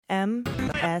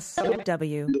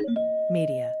MSW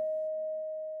Media.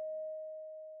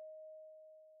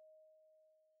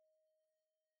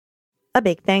 A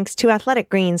big thanks to Athletic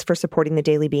Greens for supporting the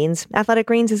Daily Beans. Athletic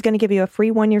Greens is going to give you a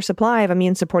free 1-year supply of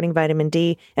immune-supporting vitamin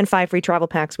D and 5 free travel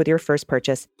packs with your first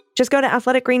purchase. Just go to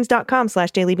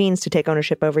athleticgreens.com/dailybeans to take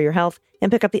ownership over your health and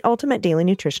pick up the ultimate daily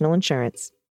nutritional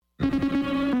insurance. News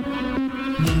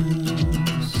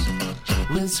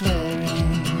with swearing.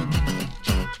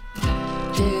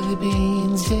 Daily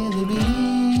Beans, Daily Beans.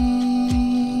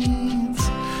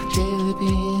 Daily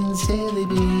Beans, Daily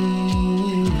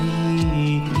Beans.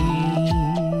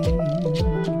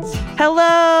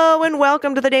 Hello and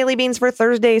welcome to the Daily Beans for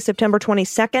Thursday, September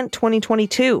 22nd,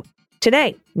 2022.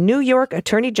 Today, New York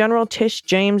Attorney General Tish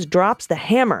James drops the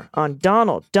hammer on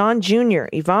Donald, Don Jr.,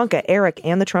 Ivanka, Eric,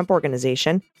 and the Trump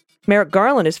Organization. Merrick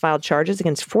Garland has filed charges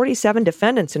against 47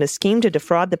 defendants in a scheme to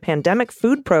defraud the pandemic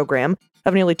food program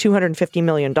of nearly $250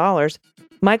 million.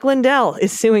 Mike Lindell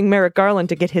is suing Merrick Garland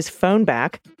to get his phone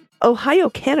back. Ohio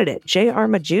candidate J.R.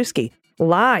 Majewski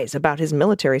lies about his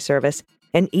military service.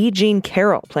 And E. Jean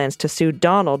Carroll plans to sue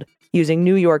Donald using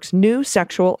New York's new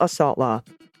sexual assault law.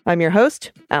 I'm your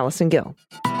host, Allison Gill.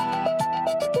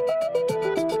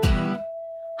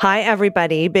 Hi,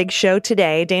 everybody. Big show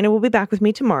today. Dana will be back with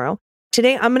me tomorrow.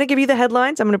 Today, I'm going to give you the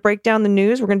headlines. I'm going to break down the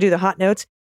news. We're going to do the hot notes.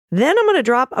 Then I'm going to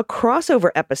drop a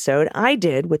crossover episode I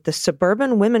did with the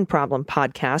Suburban Women Problem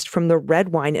podcast from the Red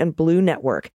Wine and Blue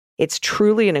Network. It's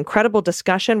truly an incredible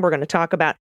discussion. We're going to talk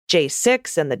about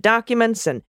J6 and the documents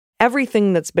and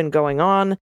everything that's been going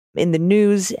on in the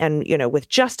news and, with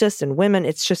justice and women.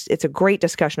 It's a great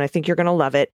discussion. I think you're going to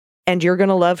love it. And you're going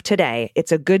to love today.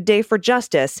 It's a good day for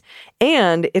justice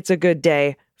and it's a good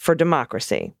day for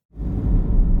democracy.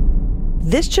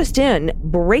 This just in,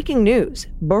 breaking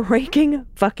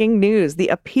fucking news. The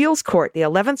appeals court, the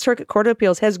 11th Circuit Court of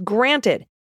Appeals, has granted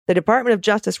the Department of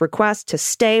Justice request to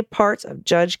stay parts of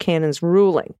Judge Cannon's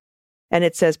ruling. And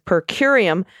it says, per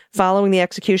curiam, following the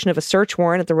execution of a search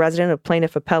warrant at the residence of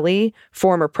plaintiff appellee,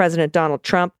 former President Donald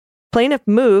Trump, plaintiff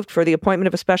moved for the appointment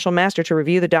of a special master to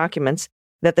review the documents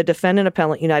that the defendant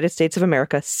appellant United States of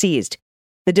America seized.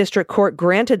 The district court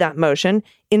granted that motion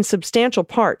in substantial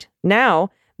part.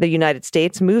 Now, the United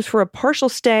States moves for a partial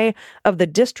stay of the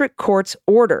district court's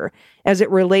order as it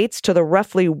relates to the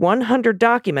roughly 100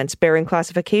 documents bearing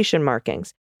classification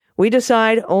markings. We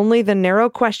decide only the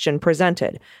narrow question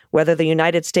presented, whether the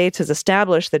United States has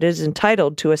established that it is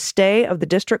entitled to a stay of the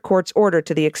district court's order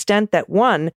to the extent that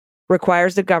 1,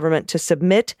 requires the government to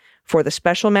submit for the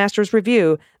special master's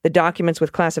review the documents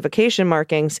with classification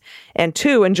markings, and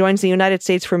 2, enjoins the United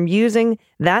States from using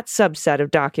that subset of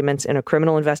documents in a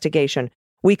criminal investigation.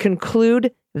 We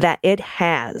conclude that it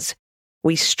has.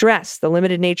 We stress the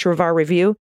limited nature of our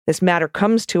review. This matter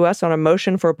comes to us on a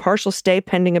motion for a partial stay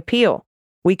pending appeal.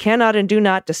 We cannot and do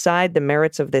not decide the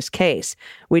merits of this case.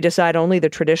 We decide only the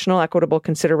traditional equitable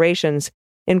considerations,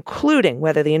 including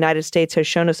whether the United States has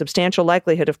shown a substantial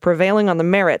likelihood of prevailing on the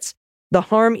merits, the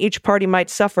harm each party might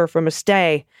suffer from a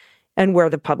stay, and where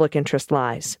the public interest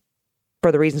lies.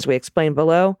 For the reasons we explained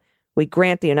below, we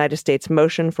grant the United States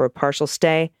motion for a partial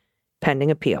stay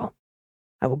pending appeal.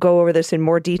 I will go over this in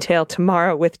more detail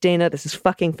tomorrow with Dana. This is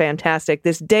fucking fantastic.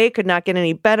 This day could not get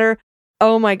any better.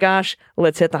 Oh my gosh,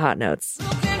 let's hit the hot notes.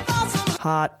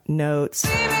 Hot notes.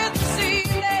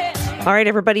 All right,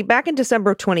 everybody, back in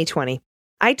December of 2020,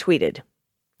 I tweeted,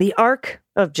 "The arc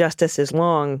of justice is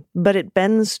long, but it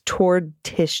bends toward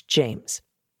Tish James."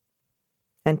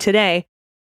 And today,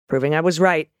 proving I was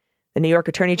right, the New York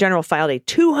Attorney General filed a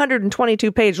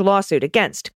 222-page lawsuit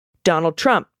against Donald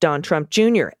Trump, Don Trump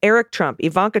Jr., Eric Trump,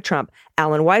 Ivanka Trump,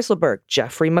 Alan Weisselberg,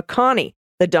 Jeffrey McConney,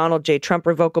 the Donald J. Trump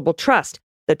Revocable Trust,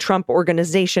 the Trump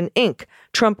Organization, Inc.,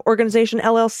 Trump Organization,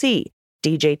 LLC,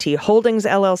 DJT Holdings,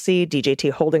 LLC,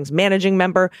 DJT Holdings Managing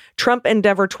Member, Trump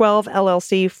Endeavor 12,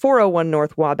 LLC, 401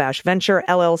 North Wabash Venture,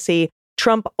 LLC,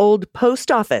 Trump Old Post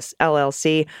Office,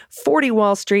 LLC, 40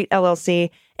 Wall Street,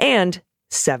 LLC, and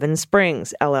Seven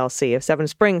Springs, LLC. If Seven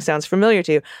Springs sounds familiar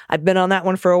to you, I've been on that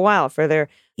one for a while for their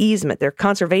easement, their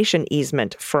conservation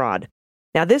easement fraud.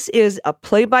 Now, this is a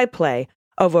play-by-play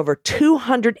of over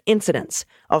 200 incidents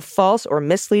of false or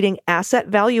misleading asset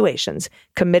valuations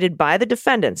committed by the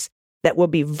defendants that will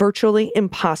be virtually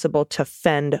impossible to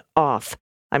fend off.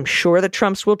 I'm sure the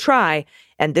Trumps will try,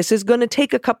 and this is going to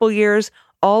take a couple years.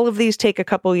 All of these take a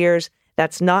couple years.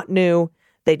 That's not new.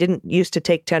 They didn't used to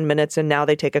take 10 minutes, and now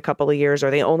they take a couple of years,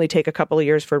 or they only take a couple of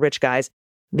years for rich guys.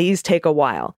 These take a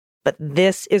while. But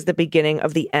this is the beginning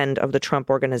of the end of the Trump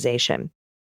Organization.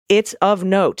 It's of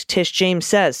note, Tish James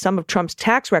says, some of Trump's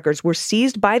tax records were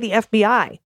seized by the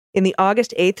FBI in the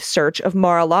August 8th search of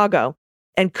Mar-a-Lago.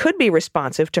 and could be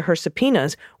responsive to her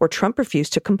subpoenas where Trump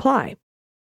refused to comply.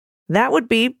 That would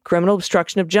be criminal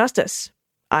obstruction of justice.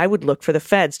 I would look for the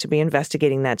feds to be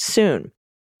investigating that soon.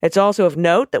 It's also of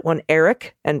note that when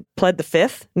Eric pled the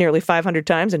fifth nearly 500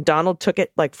 times and Donald took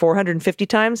it like 450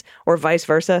 times, or vice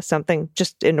versa, something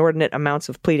just inordinate amounts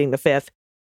of pleading the fifth,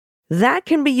 that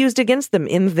can be used against them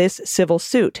in this civil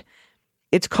suit.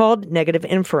 It's called negative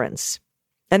inference.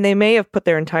 And they may have put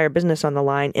their entire business on the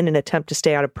line in an attempt to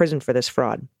stay out of prison for this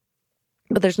fraud.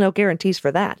 But there's no guarantees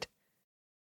for that,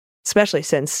 especially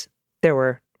since there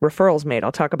were referrals made.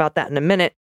 I'll talk about that in a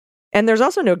minute. And there's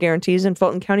also no guarantees in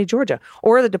Fulton County, Georgia,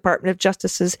 or the Department of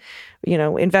Justice's,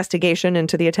 investigation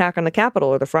into the attack on the Capitol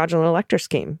or the fraudulent elector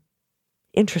scheme.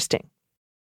 Interesting.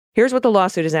 Here's what the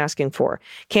lawsuit is asking for.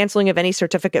 Canceling of any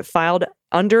certificate filed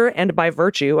under and by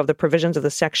virtue of the provisions of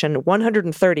the Section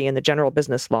 130 in the General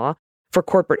Business Law for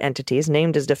corporate entities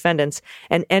named as defendants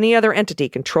and any other entity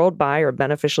controlled by or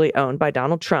beneficially owned by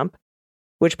Donald Trump,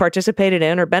 which participated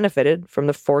in or benefited from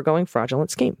the foregoing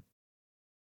fraudulent scheme.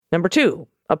 Number 2,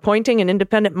 appointing an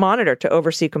independent monitor to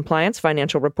oversee compliance,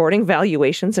 financial reporting,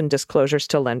 valuations, and disclosures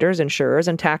to lenders, insurers,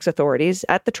 and tax authorities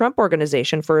at the Trump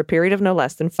Organization for a period of no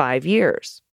less than 5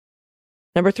 years.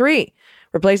 Number 3,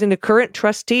 replacing the current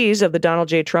trustees of the Donald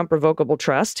J. Trump Revocable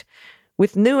Trust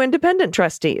with new independent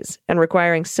trustees and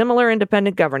requiring similar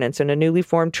independent governance in a newly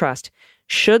formed trust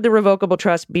should the revocable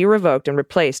trust be revoked and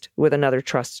replaced with another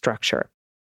trust structure.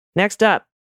 Next up,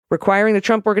 requiring the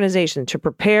Trump Organization to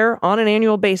prepare on an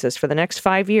annual basis for the next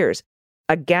 5 years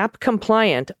a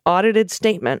GAAP-compliant audited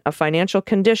statement of financial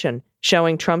condition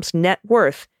showing Trump's net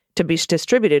worth to be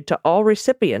distributed to all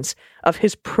recipients of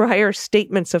his prior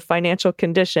statements of financial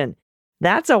condition.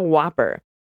 That's a whopper.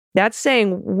 That's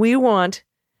saying we want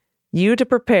you to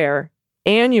prepare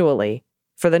annually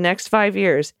for the next 5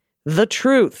 years the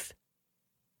truth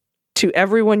to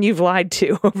everyone you've lied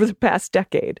to over the past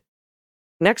decade.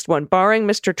 Next one, barring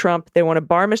Mr. Trump. They want to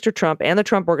bar Mr. Trump and the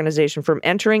Trump Organization from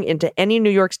entering into any New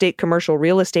York State commercial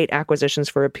real estate acquisitions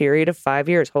for a period of 5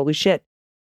 years. Holy shit.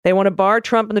 They want to bar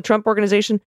Trump and the Trump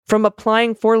Organization from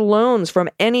applying for loans from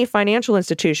any financial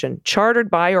institution chartered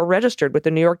by or registered with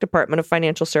the New York Department of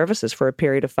Financial Services for a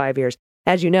period of 5 years.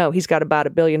 As you know, he's got about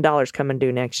 $1 billion coming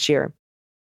due next year.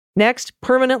 Next,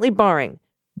 permanently barring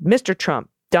Mr. Trump,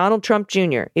 Donald Trump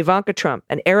Jr., Ivanka Trump,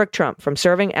 and Eric Trump from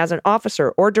serving as an officer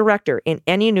or director in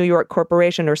any New York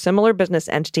corporation or similar business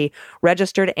entity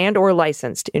registered and or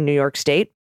licensed in New York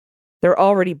State. They're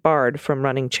already barred from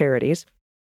running charities.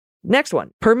 Next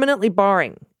one, permanently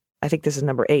barring, I think this is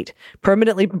number 8,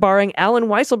 permanently barring Alan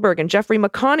Weisselberg and Jeffrey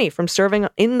McConney from serving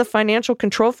in the financial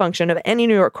control function of any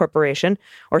New York corporation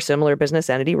or similar business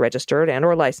entity registered and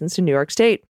or licensed in New York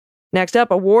State. Next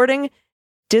up, awarding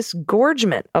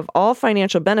disgorgement of all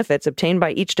financial benefits obtained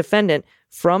by each defendant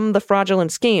from the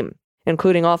fraudulent scheme,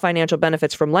 including all financial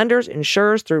benefits from lenders,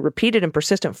 insurers through repeated and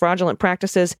persistent fraudulent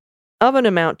practices of an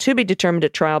amount to be determined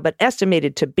at trial, but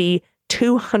estimated to be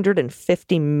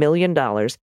 $250 million,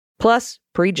 plus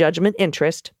prejudgment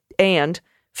interest, and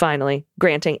finally,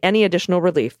 granting any additional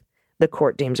relief the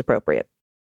court deems appropriate.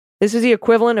 This is the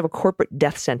equivalent of a corporate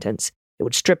death sentence. It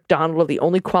would strip Donald of the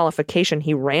only qualification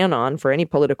he ran on for any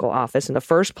political office in the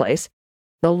first place.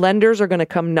 The lenders are going to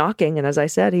come knocking, and as I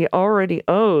said, he already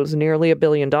owes nearly $1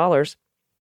 billion.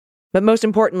 But most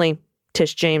importantly,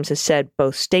 Tish James has said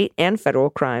both state and federal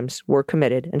crimes were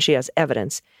committed, and she has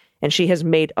evidence, and she has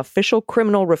made official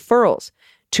criminal referrals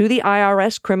to the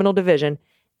IRS Criminal Division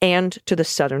and to the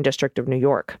Southern District of New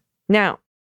York. Now,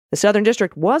 the Southern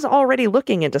District was already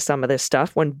looking into some of this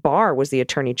stuff when Barr was the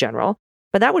Attorney General,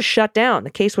 but that was shut down. The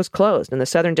case was closed, and the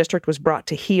Southern District was brought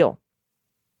to heel.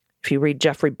 If you read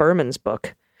Jeffrey Berman's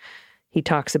book, he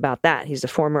talks about that. He's the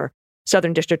former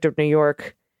Southern District of New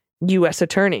York U.S.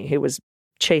 attorney who was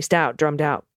chased out, drummed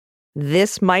out.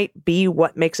 This might be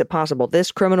what makes it possible.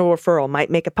 This criminal referral might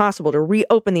make it possible to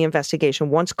reopen the investigation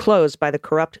once closed by the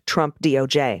corrupt Trump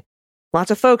DOJ.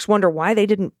 Lots of folks wonder why they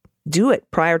didn't do it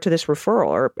prior to this referral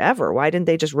or ever. Why didn't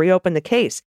they just reopen the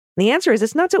case? And the answer is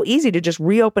it's not so easy to just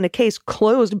reopen a case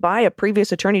closed by a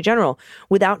previous attorney general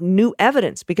without new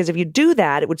evidence, because if you do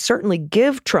that, it would certainly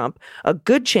give Trump a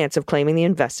good chance of claiming the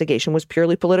investigation was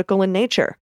purely political in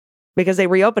nature, because they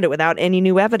reopened it without any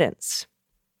new evidence.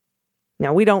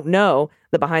 Now, we don't know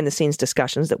the behind-the-scenes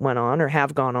discussions that went on or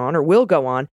have gone on or will go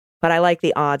on, but I like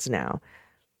the odds now,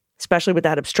 especially with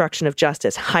that obstruction of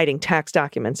justice, hiding tax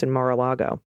documents in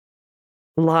Mar-a-Lago,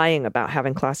 lying about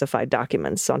having classified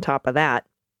documents on top of that.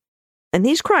 And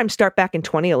these crimes start back in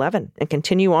 2011 and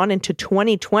continue on into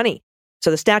 2020. So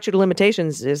the statute of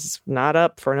limitations is not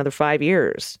up for another 5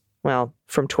 years. Well,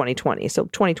 from 2020, so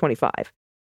 2025.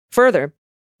 Further,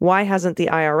 Why hasn't the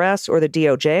IRS or the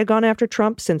DOJ gone after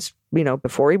Trump since,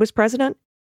 before he was president?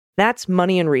 That's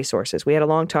money and resources. We had a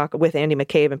long talk with Andy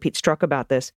McCabe and Pete Strzok about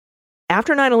this.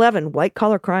 After 9/11,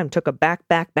 white-collar crime took a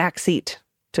back seat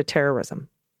to terrorism.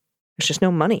 There's just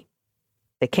no money.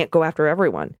 They can't go after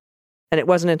everyone. And it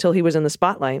wasn't until he was in the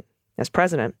spotlight as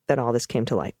president that all this came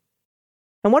to light.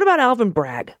 And what about Alvin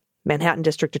Bragg, Manhattan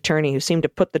District Attorney, who seemed to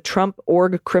put the Trump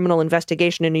org criminal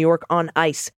investigation in New York on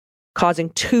ice, causing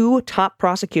two top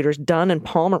prosecutors, Dunn and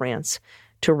Pomerantz,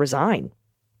 to resign?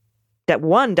 That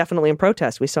one definitely in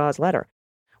protest. We saw his letter.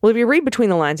 Well, if you read between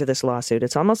the lines of this lawsuit,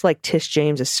 it's almost like Tish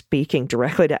James is speaking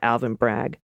directly to Alvin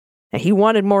Bragg. And he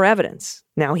wanted more evidence.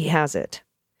 Now he has it.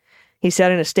 He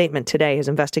said in a statement today his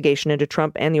investigation into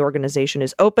Trump and the organization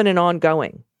is open and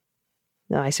ongoing.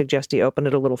 Now, I suggest he open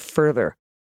it a little further.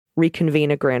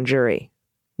 Reconvene a grand jury.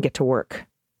 Get to work.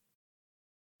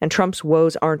 And Trump's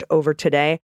woes aren't over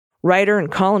today. Writer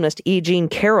and columnist E. Jean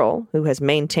Carroll, who has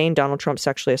maintained Donald Trump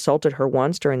sexually assaulted her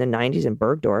once during the 90s in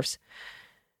Bergdorf's,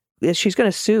 she's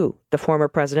going to sue the former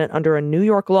president under a New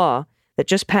York law that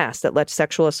just passed that lets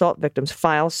sexual assault victims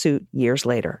file suit years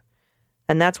later.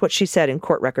 And that's what she said in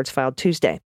court records filed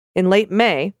Tuesday. In late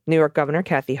May, New York Governor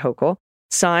Kathy Hochul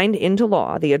signed into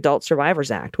law the Adult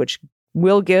Survivors Act, which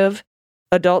will give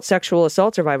adult sexual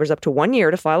assault survivors up to 1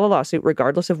 year to file a lawsuit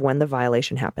regardless of when the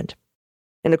violation happened.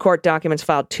 In the court documents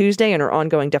filed Tuesday in her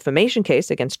ongoing defamation case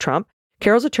against Trump,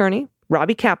 Carroll's attorney,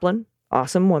 Robbie Kaplan,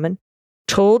 awesome woman,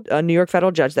 told a New York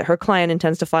federal judge that her client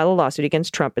intends to file a lawsuit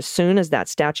against Trump as soon as that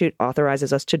statute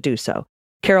authorizes us to do so.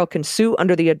 Carroll can sue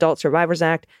under the Adult Survivors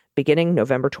Act beginning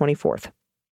November 24th.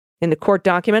 In the court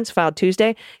documents filed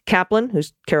Tuesday, Kaplan,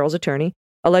 who's Carroll's attorney,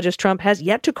 alleges Trump has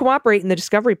yet to cooperate in the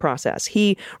discovery process.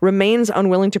 He remains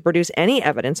unwilling to produce any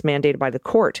evidence mandated by the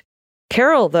court.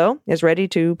 Carroll, though, is ready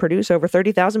to produce over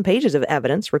 30,000 pages of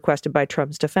evidence requested by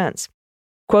Trump's defense.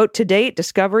 Quote, to date,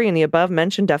 discovery in the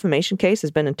above-mentioned defamation case has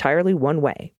been entirely one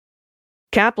way.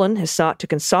 Kaplan has sought to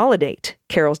consolidate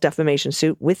Carroll's defamation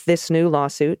suit with this new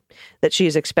lawsuit that she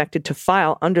is expected to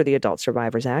file under the Adult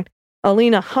Survivors Act.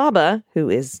 Alina Habba, who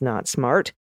is not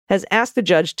smart, has asked the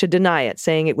judge to deny it,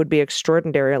 saying it would be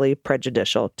extraordinarily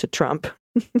prejudicial to Trump.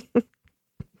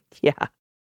 Yeah.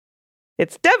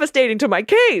 It's devastating to my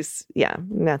case. Yeah,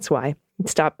 that's why.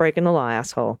 Stop breaking the law,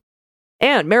 asshole.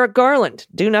 And Merrick Garland.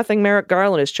 Do-nothing Merrick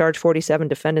Garland has charged 47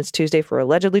 defendants Tuesday for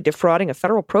allegedly defrauding a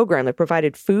federal program that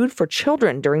provided food for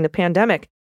children during the pandemic,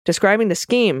 describing the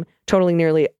scheme, totaling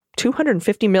nearly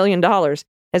 $250 million,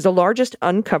 as the largest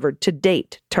uncovered to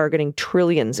date, targeting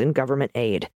trillions in government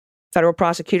aid. Federal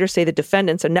prosecutors say the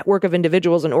defendants, a network of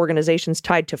individuals and organizations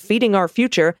tied to Feeding Our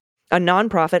Future, a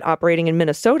nonprofit operating in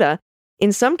Minnesota,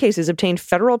 in some cases obtained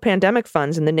federal pandemic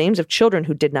funds in the names of children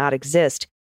who did not exist,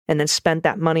 and then spent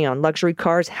that money on luxury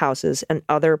cars, houses, and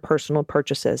other personal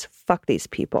purchases. Fuck these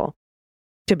people.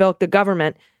 To bilk the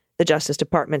government, the Justice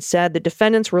Department said the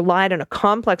defendants relied on a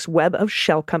complex web of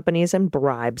shell companies and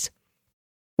bribes.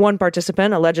 One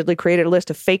participant allegedly created a list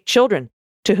of fake children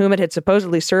to whom it had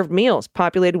supposedly served meals,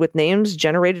 populated with names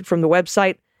generated from the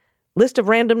website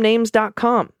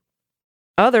listofrandomnames.com.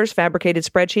 Others fabricated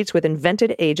spreadsheets with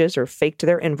invented ages or faked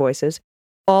their invoices,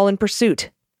 all in pursuit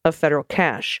of federal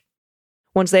cash.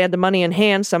 Once they had the money in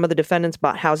hand, some of the defendants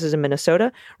bought houses in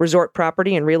Minnesota, resort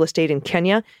property and real estate in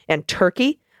Kenya and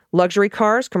Turkey, luxury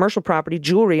cars, commercial property,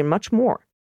 jewelry, and much more.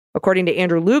 According to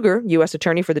Andrew Luger, U.S.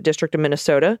 Attorney for the District of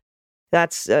Minnesota,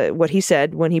 that's what he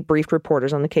said when he briefed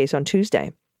reporters on the case on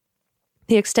Tuesday.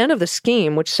 The extent of the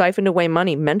scheme, which siphoned away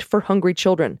money meant for hungry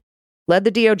children, led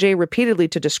the DOJ repeatedly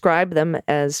to describe them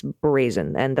as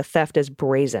brazen and the theft as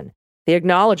brazen. The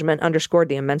acknowledgement underscored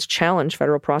the immense challenge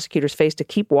federal prosecutors face to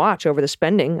keep watch over the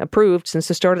spending approved since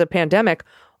the start of the pandemic,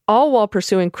 all while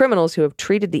pursuing criminals who have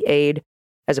treated the aid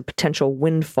as a potential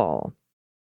windfall.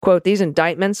 Quote, these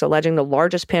indictments, alleging the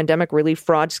largest pandemic relief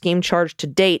fraud scheme charged to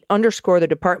date, underscore the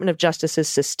Department of Justice's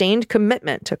sustained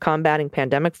commitment to combating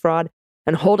pandemic fraud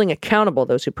and holding accountable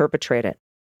those who perpetrate it.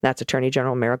 That's Attorney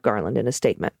General Merrick Garland in a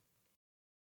statement.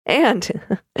 And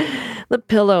the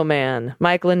Pillow Man,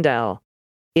 Mike Lindell,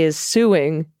 is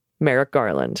suing Merrick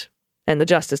Garland and the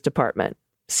Justice Department,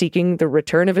 seeking the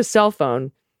return of his cell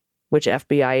phone, which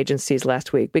FBI agents seized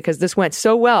last week, because this went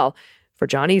so well for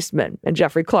John Eastman and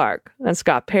Jeffrey Clark and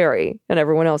Scott Perry and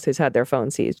everyone else who's had their phone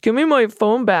seized. Give me my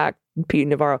phone back, Pete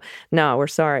Navarro. No, we're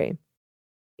sorry.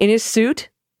 In his suit,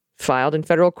 filed in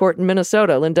federal court in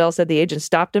Minnesota, Lindell said the agent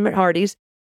stopped him at Hardee's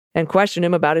and questioned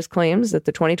him about his claims that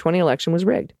the 2020 election was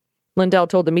rigged. Lindell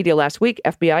told the media last week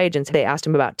FBI agents they asked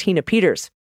him about Tina Peters,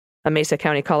 a Mesa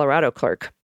County, Colorado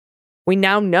clerk. We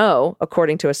now know,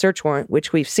 according to a search warrant,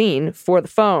 which we've seen for the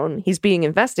phone, he's being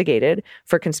investigated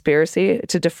for conspiracy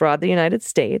to defraud the United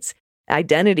States,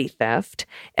 identity theft,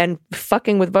 and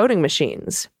fucking with voting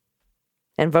machines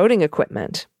and voting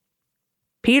equipment.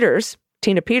 Peters,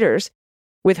 Tina Peters,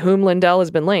 with whom Lindell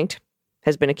has been linked,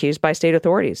 has been accused by state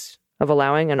authorities of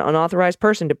allowing an unauthorized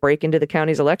person to break into the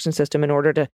county's election system in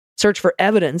order to search for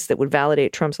evidence that would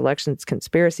validate Trump's elections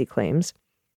conspiracy claims.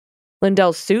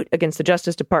 Lindell's suit against the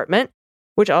Justice Department,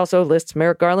 which also lists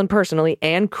Merrick Garland personally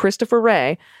and Christopher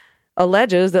Wray,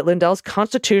 alleges that Lindell's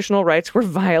constitutional rights were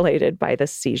violated by the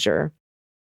seizure.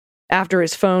 After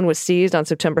his phone was seized on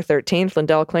September 13th,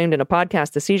 Lindell claimed in a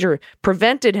podcast the seizure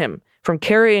prevented him from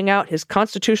carrying out his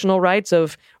constitutional rights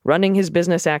of running his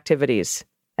business activities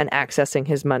and accessing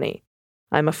his money.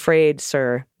 I'm afraid,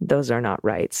 sir, those are not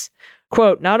rights.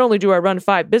 Quote, not only do I run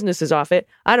 5 businesses off it,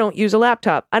 I don't use a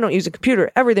laptop. I don't use a computer.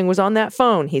 Everything was on that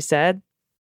phone, he said.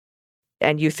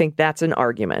 And you think that's an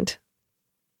argument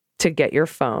to get your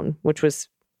phone, which was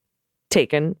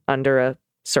taken under a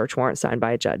search warrant signed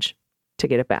by a judge, to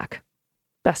get it back.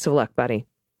 Best of luck, buddy.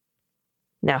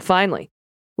 Now, finally,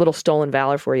 little stolen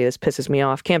valor for you. This pisses me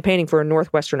off. Campaigning for a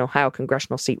Northwestern Ohio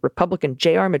congressional seat, Republican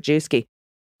J.R. Majewski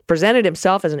presented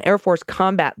himself as an Air Force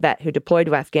combat vet who deployed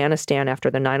to Afghanistan after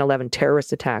the 9/11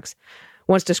 terrorist attacks,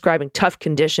 once describing tough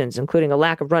conditions, including a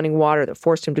lack of running water that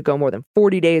forced him to go more than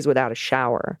 40 days without a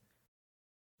shower.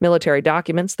 Military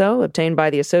documents, though, obtained by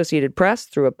the Associated Press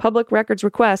through a public records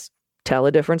request, tell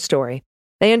a different story.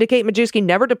 They indicate Majewski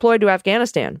never deployed to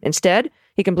Afghanistan. Instead,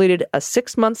 he completed a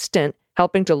 6-month stint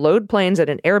helping to load planes at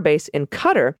an airbase in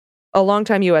Qatar, a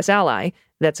longtime U.S. ally.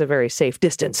 That's a very safe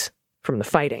distance from the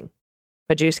fighting.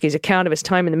 Majewski's account of his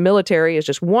time in the military is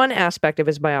just one aspect of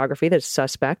his biography that's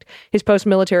suspect. His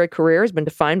post-military career has been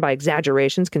defined by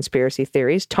exaggerations, conspiracy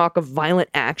theories, talk of violent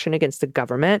action against the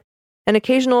government, and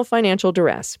occasional financial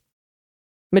duress.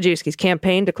 Majewski's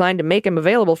campaign declined to make him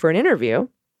available for an interview,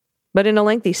 but in a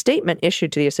lengthy statement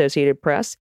issued to the Associated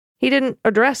Press, he didn't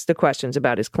address the questions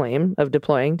about his claim of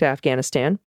deploying to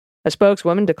Afghanistan. A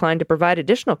spokeswoman declined to provide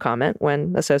additional comment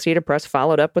when Associated Press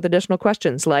followed up with additional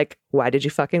questions like, why did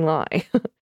you fucking lie?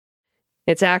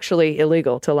 It's actually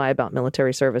illegal to lie about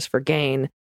military service for gain,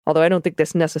 although I don't think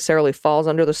this necessarily falls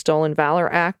under the Stolen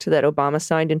Valor Act that Obama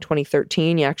signed in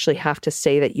 2013. You actually have to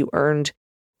say that you earned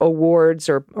awards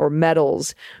or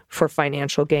medals for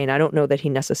financial gain. I don't know that he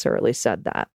necessarily said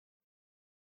that.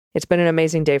 It's been an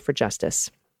amazing day for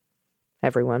justice,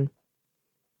 everyone.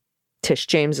 Tish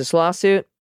James's lawsuit.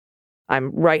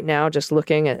 I'm right now just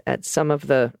looking at some of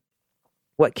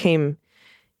what came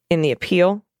in the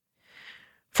appeal.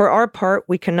 For our part,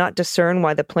 we cannot discern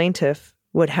why the plaintiff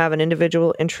would have an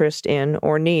individual interest in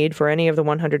or need for any of the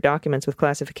 100 documents with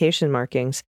classification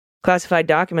markings. Classified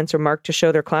documents are marked to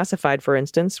show they're classified, for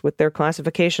instance, with their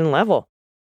classification level.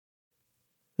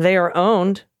 They are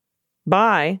owned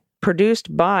by,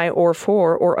 produced by, or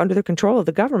for, or under the control of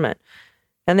the government.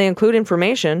 And they include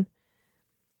information,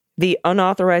 the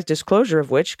unauthorized disclosure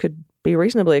of which could be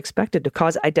reasonably expected to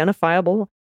cause identifiable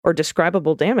or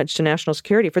describable damage to national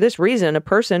security. For this reason, a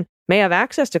person may have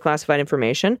access to classified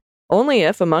information only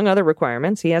if, among other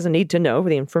requirements, he has a need to know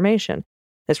the information.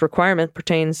 This requirement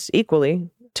pertains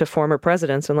equally to former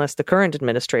presidents unless the current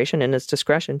administration, in its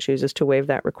discretion, chooses to waive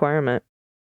that requirement.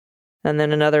 And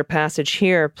then another passage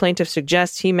here, plaintiff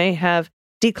suggests he may have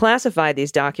declassified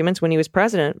these documents when he was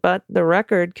president, but the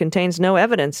record contains no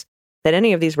evidence that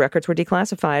any of these records were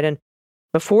declassified. And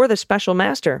before the special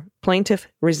master, plaintiff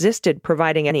resisted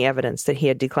providing any evidence that he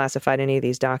had declassified any of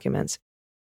these documents.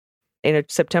 In a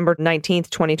September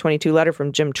 19th, 2022 letter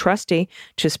from Jim Trusty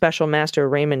to Special Master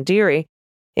Raymond Deary,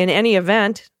 in any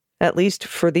event, at least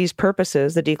for these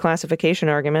purposes, the declassification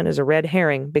argument is a red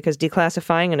herring because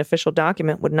declassifying an official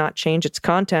document would not change its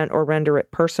content or render it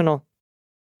personal.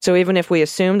 So even if we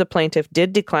assume the plaintiff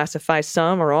did declassify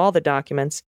some or all the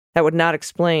documents, that would not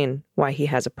explain why he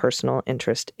has a personal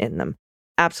interest in them.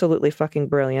 Absolutely fucking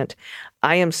brilliant.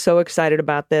 I am so excited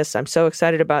about this. I'm so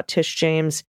excited about Tish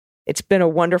James. It's been a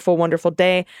wonderful, wonderful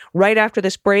day. Right after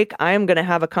this break, I am going to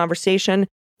have a conversation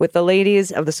with the ladies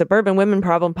of the Suburban Women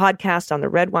Problem podcast on the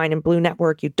Red Wine and Blue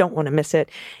Network. You don't want to miss it.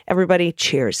 Everybody,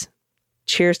 cheers.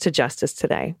 Cheers to justice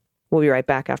today. We'll be right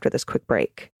back after this quick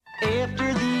break.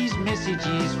 After these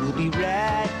messages, we'll be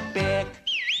right back.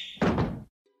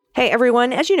 Hey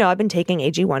everyone, as you know, I've been taking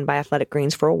AG1 by Athletic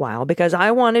Greens for a while because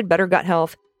I wanted better gut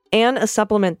health and a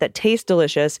supplement that tastes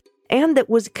delicious and that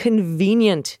was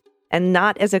convenient and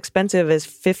not as expensive as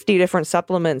 50 different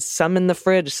supplements, some in the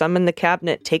fridge, some in the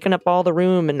cabinet, taking up all the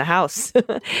room in the house.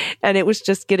 And it was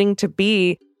just getting to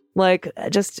be like,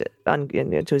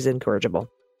 it was incorrigible.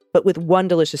 But with one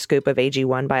delicious scoop of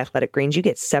AG1 by Athletic Greens, you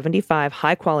get 75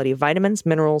 high-quality vitamins,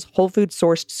 minerals, whole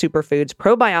food-sourced superfoods,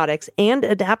 probiotics, and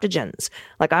adaptogens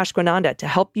like ashwagandha to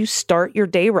help you start your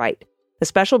day right. The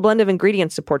special blend of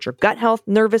ingredients supports your gut health,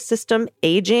 nervous system,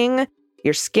 aging,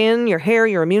 your skin, your hair,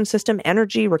 your immune system,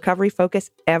 energy, recovery,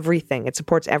 focus, everything. It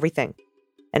supports everything.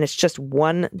 And it's just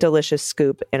one delicious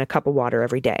scoop in a cup of water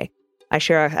every day. I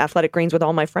share Athletic Greens with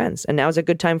all my friends, and now is a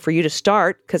good time for you to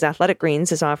start because Athletic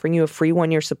Greens is offering you a free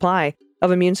 1-year supply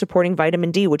of immune-supporting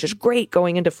vitamin D, which is great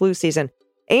going into flu season,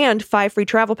 and 5 free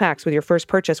travel packs with your first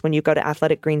purchase when you go to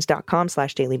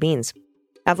athleticgreens.com/dailybeans.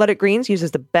 Athletic Greens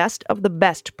uses the best of the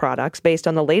best products based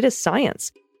on the latest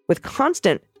science with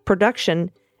constant production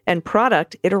and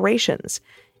product iterations.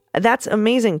 That's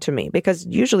amazing to me because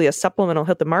usually a supplement will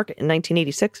hit the market in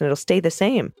 1986 and it'll stay the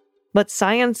same. But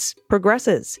science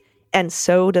progresses. And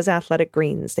so does Athletic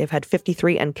Greens. They've had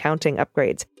 53 and counting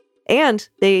upgrades. And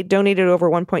they donated over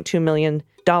 $1.2 million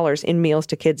in meals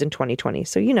to kids in 2020.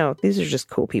 So, these are just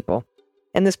cool people.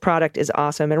 And this product is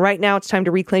awesome. And right now it's time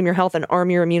to reclaim your health and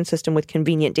arm your immune system with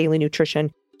convenient daily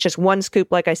nutrition. Just one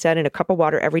scoop, like I said, in a cup of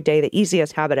water every day, the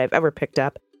easiest habit I've ever picked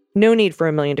up. No need for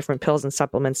a million different pills and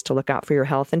supplements to look out for your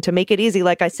health. And to make it easy,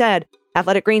 like I said,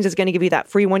 Athletic Greens is going to give you that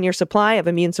free 1-year supply of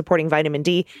immune-supporting vitamin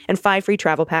D and 5 free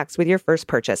travel packs with your first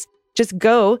purchase. Just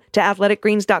go to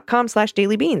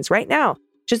athleticgreens.com/dailybeans right now.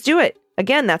 Just do it.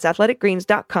 Again, that's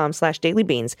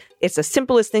athleticgreens.com/dailybeans. It's the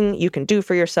simplest thing you can do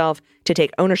for yourself to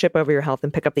take ownership over your health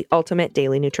and pick up the ultimate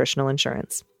daily nutritional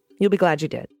insurance. You'll be glad you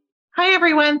did. Hi,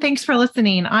 everyone. Thanks for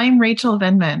listening. I'm Rachel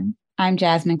Vindman. I'm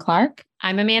Jasmine Clark.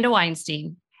 I'm Amanda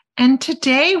Weinstein. And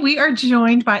today we are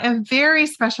joined by a very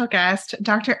special guest,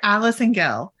 Dr. Allison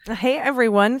Gill. Hey,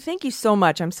 everyone. Thank you so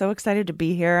much. I'm so excited to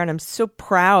be here, and I'm so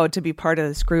proud to be part of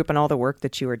this group and all the work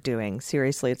that you are doing.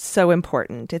 Seriously, it's so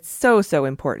important. It's so, so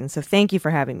important. So thank you for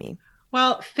having me.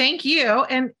 Well, thank you.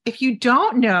 And if you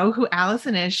don't know who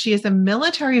Allison is, she is a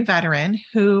military veteran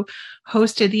who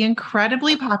hosted the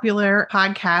incredibly popular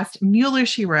podcast Mueller,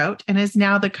 She Wrote, and is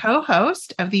now the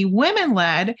co-host of the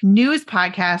women-led news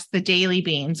podcast, The Daily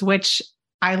Beans, which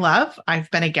I love. I've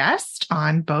been a guest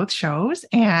on both shows,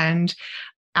 and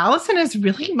Allison is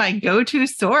really my go-to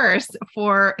source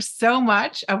for so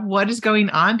much of what is going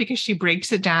on because she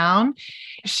breaks it down.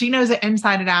 She knows it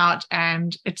inside and out,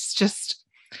 and it's just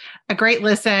a great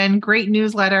listen, great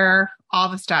newsletter, all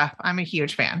the stuff. I'm a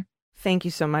huge fan. Thank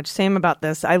you so much. Same about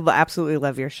this. I absolutely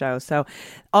love your show. So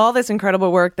all this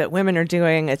incredible work that women are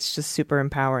doing, it's just super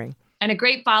empowering. And a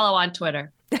great follow on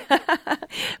Twitter.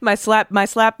 my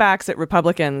slapbacks at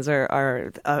Republicans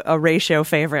are a ratio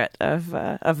favorite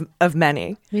of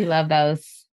many. We love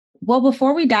those. Well,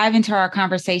 before we dive into our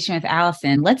conversation with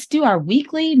Allison, let's do our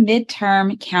weekly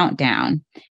midterm countdown.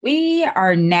 We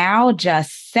are now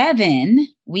just 7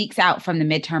 weeks out from the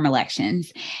midterm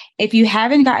elections. If you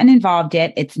haven't gotten involved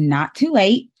yet, it's not too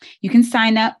late. You can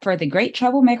sign up for the Great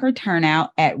Troublemaker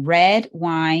Turnout at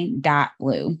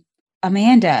redwine.blue.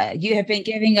 Amanda, you have been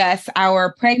giving us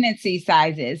our pregnancy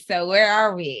sizes. So where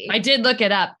are we? I did look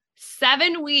it up.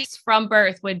 7 weeks from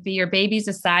birth would be your baby's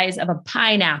the size of a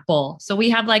pineapple. So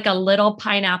we have like a little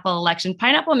pineapple election.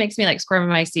 Pineapple makes me like squirm in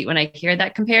my seat when I hear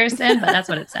that comparison, but that's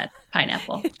what it said.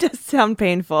 Pineapple. It does sound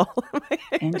painful.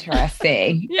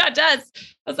 Interesting. Yeah, it does.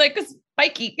 I was like, it's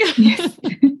spiky. Yes.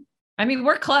 I mean,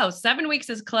 we're close. 7 weeks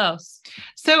is close.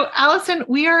 So, Allison,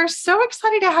 we are so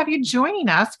excited to have you joining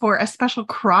us for a special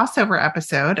crossover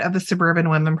episode of the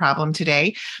Suburban Women Problem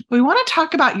today. We want to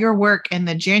talk about your work in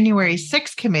the January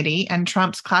 6th committee and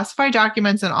Trump's classified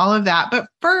documents and all of that. But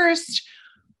first,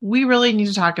 we really need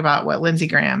to talk about what Lindsey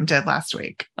Graham did last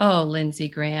week. Oh, Lindsey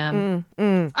Graham.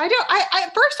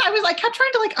 I kept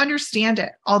trying to understand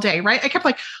it all day, right? I kept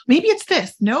maybe it's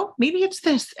this. No, maybe it's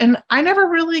this. And I never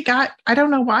really I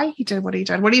don't know why he did what he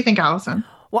did. What do you think, Allison?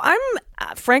 Well, I'm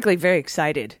frankly very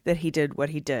excited that he did what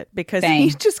he did because Same.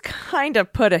 he just kind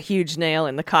of put a huge nail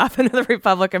in the coffin of the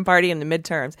Republican Party in the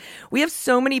midterms. We have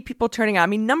so many people turning out. I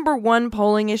mean, number one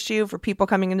polling issue for people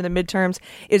coming into the midterms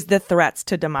is the threats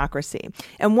to democracy.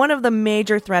 And one of the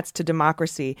major threats to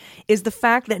democracy is the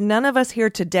fact that none of us here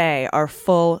today are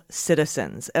full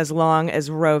citizens as long as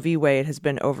Roe v. Wade has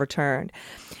been overturned.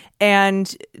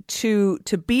 And to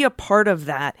be a part of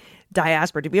that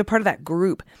diaspora, to be a part of that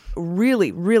group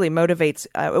really, really motivates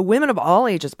women of all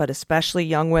ages, but especially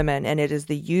young women. And it is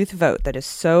the youth vote that is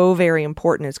so very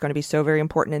important. It's going to be so very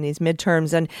important in these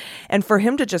midterms. And for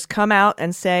him to just come out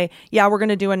and say, yeah, we're going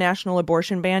to do a national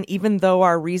abortion ban, even though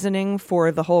our reasoning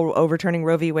for the whole overturning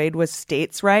Roe v. Wade was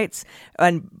states' rights.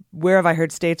 And where have I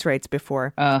heard states' rights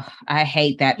before? Oh, I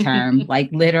hate that term.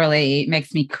 Literally, it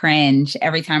makes me cringe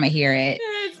every time I hear it.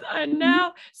 I And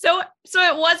now, so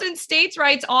it wasn't states'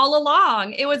 rights all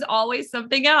along. It was always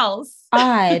something else.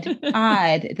 Odd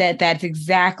that that's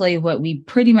exactly what we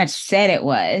pretty much said it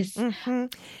was. Mm-hmm.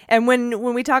 And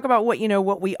when we talk about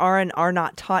what we are and are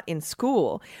not taught in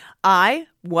school, I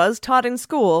was taught in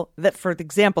school that, for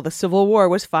example, the Civil War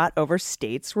was fought over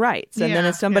states' rights. And then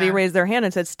if somebody raised their hand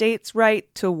and said, states'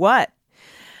 right to what?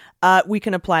 We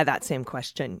can apply that same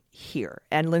question here.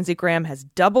 And Lindsey Graham has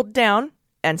doubled down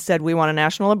and said, we want a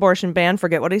national abortion ban.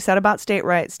 Forget what he said about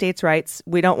states' rights.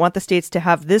 We don't want the states to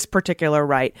have this particular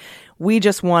right. We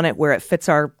just want it where it fits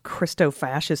our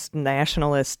Christo-fascist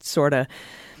nationalist sort of,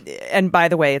 and by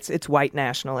the way, it's white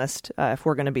nationalist, if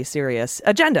we're going to be serious,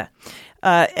 agenda.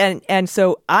 And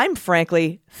so I'm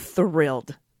frankly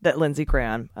thrilled that Lindsey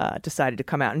Graham decided to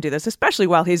come out and do this, especially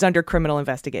while he's under criminal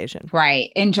investigation.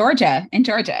 Right. In Georgia.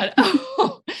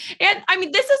 And I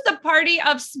mean, this is the party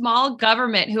of small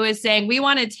government who is saying we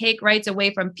want to take rights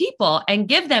away from people and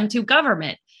give them to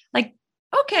government. Like,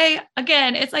 okay,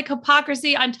 again, it's like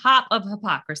hypocrisy on top of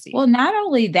hypocrisy. Well, not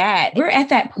only that, we're at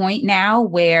that point now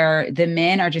where the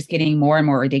men are just getting more and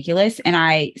more ridiculous. And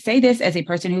I say this as a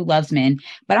person who loves men,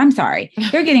 but I'm sorry,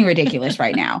 they're getting ridiculous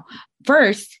right now.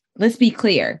 First, let's be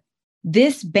clear.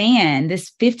 This ban,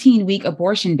 this 15-week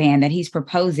abortion ban that he's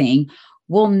proposing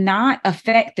will not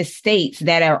affect the states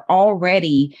that are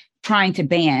already trying to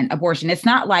ban abortion. It's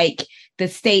not like the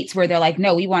states where they're like,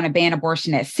 no, we want to ban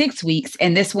abortion at 6 weeks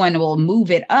and this one will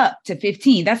move it up to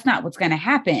 15. That's not what's going to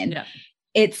happen. Yeah.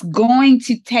 It's going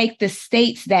to take the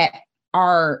states that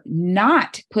are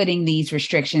not putting these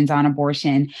restrictions on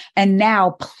abortion and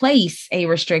now place a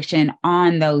restriction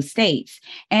on those states.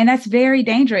 And that's very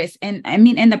dangerous. And I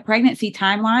mean, in the pregnancy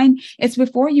timeline, it's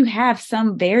before you have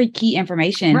some very key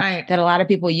information that a lot of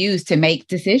people use to make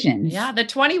decisions. Yeah, the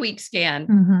 20-week scan.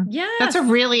 Mm-hmm. Yeah. That's a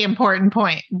really important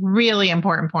point. Really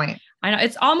important point. I know.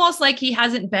 It's almost like he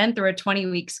hasn't been through a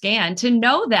 20-week scan to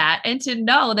know that and to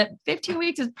know that 15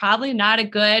 weeks is probably not a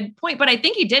good point. But I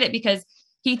think he did it because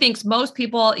he thinks most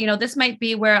people, this might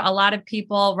be where a lot of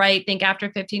people, right, think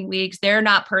after 15 weeks, they're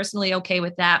not personally okay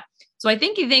with that. So I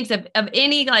think he thinks of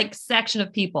any like section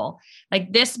of people,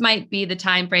 like this might be the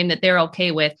time frame that they're okay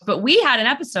with. But we had an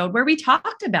episode where we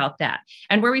talked about that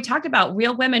and where we talked about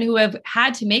real women who have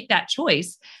had to make that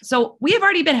choice. So we have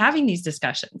already been having these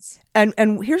discussions.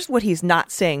 And here's what he's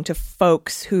not saying to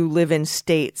folks who live in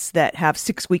states that have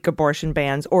 6-week abortion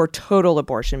bans or total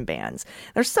abortion bans.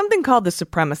 There's something called the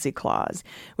Supremacy Clause,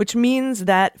 which means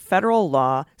that federal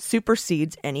law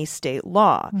supersedes any state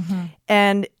law. Mm-hmm.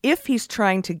 And if he's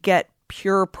trying to get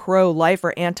pure pro-life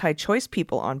or anti-choice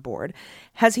people on board,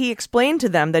 has he explained to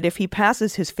them that if he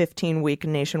passes his 15-week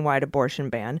nationwide abortion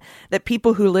ban, that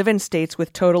people who live in states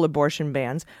with total abortion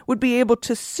bans would be able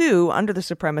to sue under the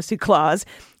Supremacy Clause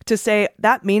to say,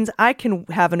 that means I can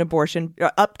have an abortion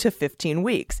up to 15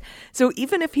 weeks. So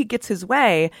even if he gets his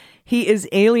way, he is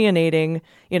alienating,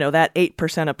 that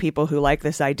 8% of people who like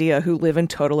this idea who live in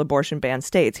total abortion ban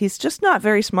states. He's just not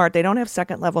very smart. They don't have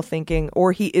second level thinking,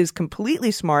 or he is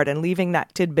completely smart and leaving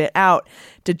that tidbit out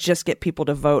to just get people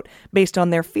to vote based on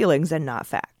their feelings and not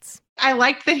facts. I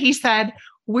like that he said,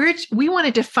 we want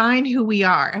to define who we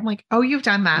are. I'm like, oh, you've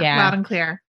done that loud and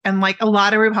clear. And like a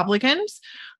lot of Republicans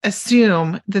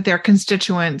assume that their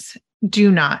constituents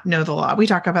do not know the law. We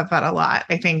talk about that a lot.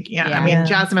 I think,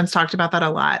 Jasmine's talked about that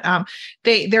a lot.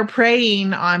 They're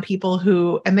preying on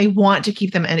people and they want to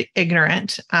keep them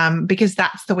ignorant because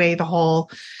that's the way the whole,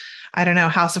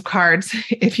 house of cards,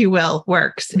 if you will,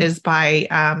 works, is by,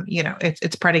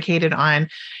 it's predicated on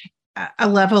a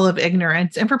level of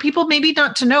ignorance, and for people maybe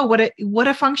not to know what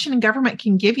a functioning government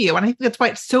can give you. And I think that's why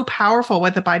it's so powerful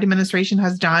what the Biden administration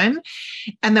has done,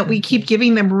 and that we keep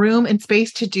giving them room and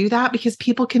space to do that, because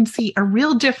people can see a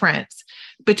real difference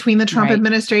between the Trump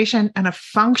administration and a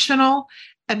functional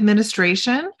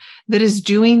administration that is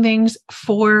doing things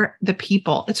for the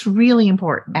people. It's really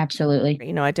important.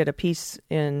 Absolutely. I did a piece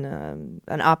in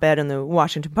an op-ed in the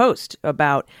Washington Post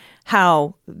about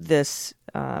how this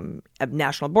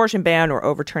national abortion ban or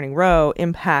overturning Roe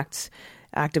impacts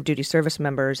active duty service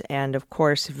members and, of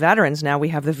course, veterans. Now we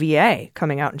have the VA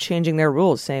coming out and changing their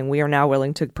rules, saying we are now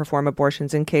willing to perform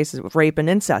abortions in cases of rape and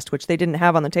incest, which they didn't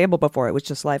have on the table before. It was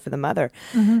just life of the mother.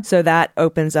 Mm-hmm. So that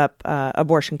opens up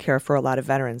abortion care for a lot of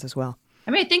veterans as well.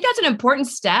 I mean, I think that's an important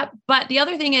step, but the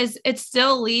other thing is it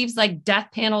still leaves like death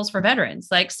panels for veterans.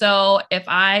 Like, so if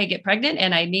I get pregnant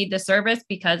and I need the service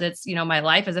because it's, my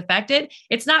life is affected,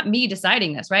 it's not me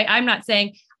deciding this, right? I'm not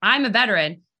saying I'm a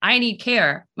veteran, I need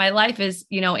care, my life is,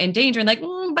 in danger, and like,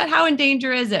 but how in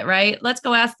danger is it, right? Let's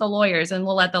go ask the lawyers and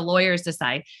we'll let the lawyers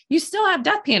decide. You still have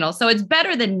death panels. So it's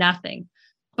better than nothing.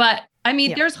 But I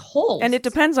mean, there's holes. And it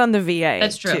depends on the VA.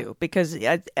 That's true. Too, because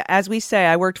as we say,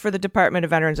 I worked for the Department of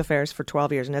Veterans Affairs for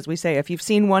 12 years. And as we say, if you've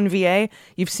seen one VA,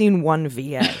 you've seen one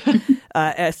VA.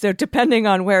 So depending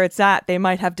on where it's at, they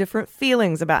might have different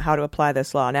feelings about how to apply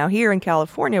this law. Now, here in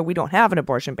California, we don't have an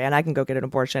abortion ban. I can go get an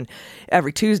abortion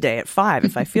every Tuesday at 5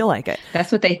 if I feel like it.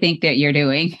 That's what they think that you're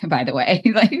doing, by the way.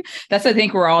 Like, that's what I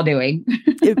think we're all doing.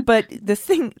 But the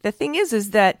thing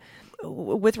is that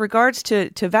with regards to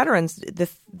veterans,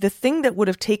 the thing that would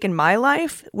have taken my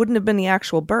life wouldn't have been the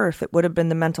actual birth. It would have been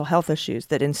the mental health issues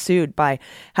that ensued by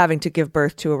having to give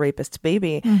birth to a rapist's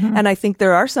baby. Mm-hmm. And I think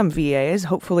there are some VAs,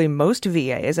 hopefully most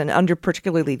VAs, and under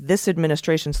particularly this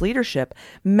administration's leadership,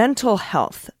 mental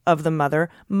health of the mother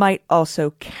might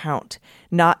also count,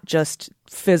 not just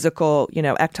physical,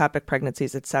 ectopic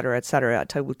pregnancies, et cetera,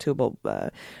 tubal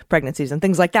pregnancies and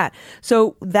things like that.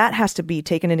 So that has to be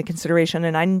taken into consideration.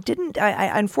 And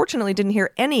I unfortunately didn't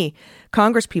hear any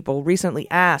Congress people recently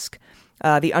ask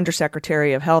the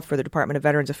Undersecretary of Health for the Department of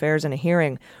Veterans Affairs in a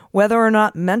hearing whether or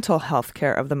not mental health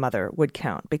care of the mother would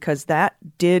count, because that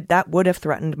would have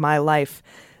threatened my life.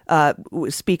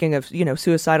 Speaking of,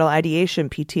 suicidal ideation,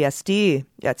 PTSD,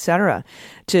 et cetera,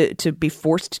 to be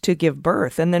forced to give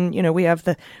birth. And then, we have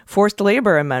the forced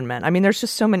labor amendment. I mean, there's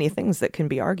just so many things that can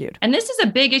be argued. And this is a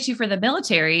big issue for the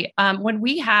military. When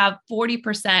we have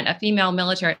 40% of female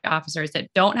military officers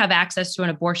that don't have access to an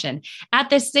abortion, at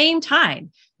the same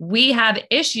time, we have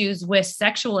issues with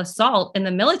sexual assault in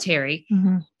the military.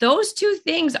 Mm-hmm. Those two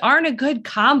things aren't a good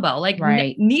combo. Like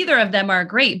right. Neither of them are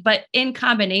great, but in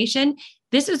combination,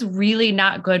 this is really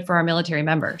not good for our military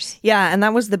members. Yeah, and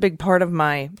that was the big part of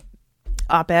my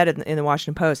op-ed in the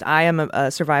Washington Post. I am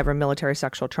a survivor of military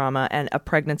sexual trauma, and a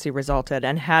pregnancy resulted.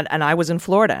 And I was in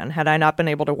Florida, and had I not been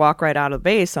able to walk right out of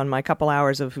base on my couple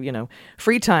hours of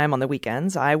free time on the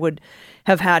weekends, I would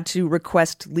have had to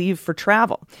request leave for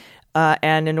travel.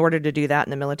 And in order to do that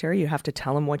in the military, you have to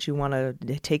tell them what you want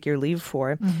to take your leave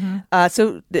for. Mm-hmm.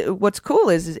 So what's cool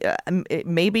is it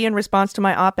maybe in response to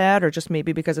my op-ed, or just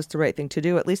maybe because it's the right thing to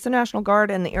do, at least the National Guard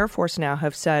and the Air Force now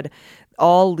have said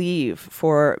all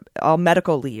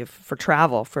medical leave for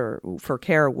travel for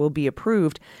care will be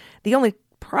approved. The only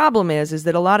problem is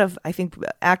that a lot of, I think,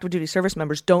 active duty service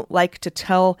members don't like to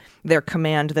tell their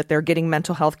command that they're getting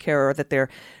mental health care or that they're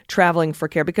traveling for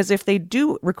care, because if they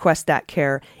do request that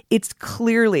care,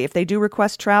 if they do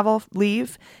request travel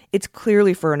leave, it's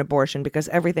clearly for an abortion, because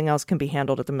everything else can be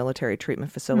handled at the military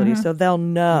treatment facility. Mm-hmm. So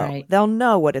they'll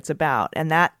know what it's about.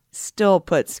 And that still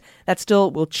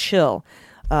will chill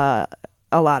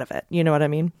a lot of it. You know what I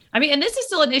mean? I mean, and this is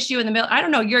still an issue in the military. I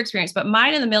don't know your experience, but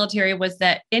mine in the military was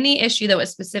that any issue that was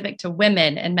specific to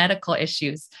women and medical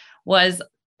issues was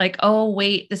like, oh,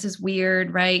 wait, this is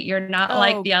weird, right? You're not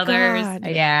like the others. God.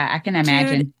 Yeah, I can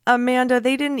imagine. Dude, Amanda,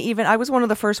 I was one of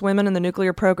the first women in the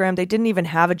nuclear program. They didn't even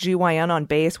have a GYN on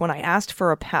base. When I asked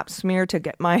for a pap smear to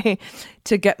get my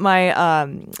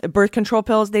birth control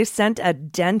pills, they sent a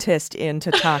dentist in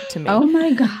to talk to me. Oh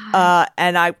my God.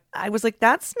 And I was like,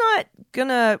 that's not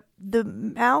gonna, the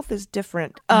mouth is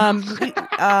different.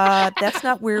 That's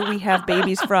not where we have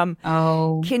babies from.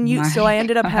 Oh, so I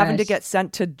ended up having to get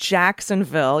sent to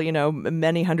Jacksonville,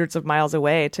 many hundreds of miles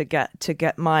away to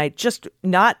get my,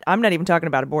 I'm not even talking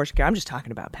about abortion care. I'm just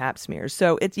talking about pap smears.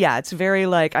 So it's very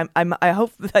like,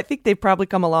 I think they've probably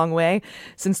come a long way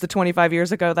since the 25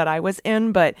 years ago that I was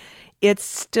in, but it's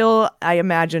still, I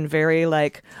imagine, very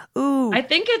like, ooh. I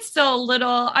think it's still a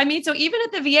little, so even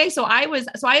at the VA, so I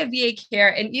have VA care.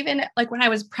 And even like when I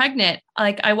was pregnant,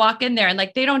 like I walk in there and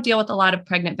like, they don't deal with a lot of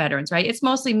pregnant veterans, right? It's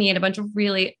mostly me and a bunch of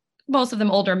most of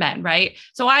them older men, right?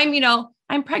 So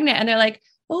I'm pregnant and they're like,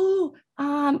 oh,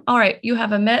 all right, you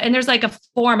have and there's like a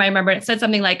form, I remember it said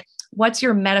something like, what's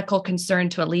your medical concern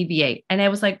to alleviate? And it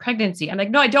was like pregnancy. I'm like,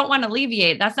 no, I don't want to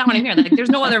alleviate. That's not what I'm hearing. Like, there's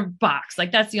no other box.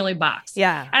 Like, that's the only box.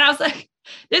 Yeah. And I was like,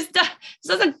 this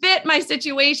doesn't fit my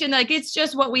situation. Like, it's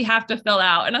just what we have to fill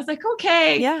out. And I was like,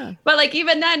 okay. Yeah. But like,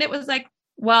 even then it was like,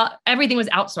 well, everything was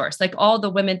outsourced. Like all the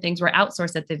women things were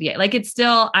outsourced at the VA. Like it's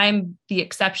still, I'm the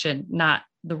exception, not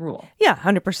the rule. Yeah,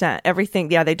 100%.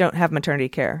 Everything. Yeah, they don't have maternity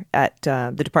care at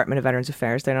the Department of Veterans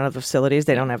Affairs. They don't have the facilities.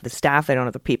 They don't have the staff. They don't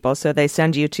have the people. So they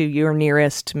send you to your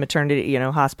nearest maternity,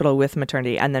 hospital with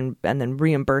maternity, and then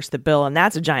reimburse the bill. And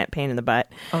that's a giant pain in the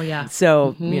butt. Oh yeah.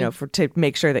 So to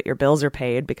make sure that your bills are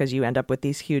paid, because you end up with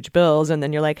these huge bills, and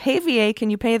then you're like, hey VA,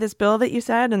 can you pay this bill that you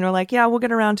said? And they're like, yeah, we'll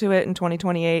get around to it in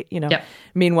 2028. Yep.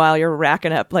 Meanwhile, you're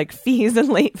racking up like fees and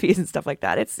late fees and stuff like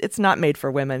that. It's not made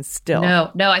for women still.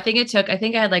 No. I think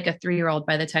think I had like a 3-year-old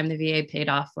by the time the VA paid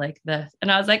off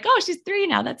and I was like, oh, she's 3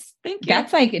 now. Thank you.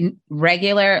 That's like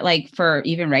regular, like for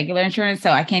even regular insurance.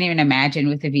 So I can't even imagine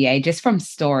with the VA, just from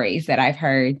stories that I've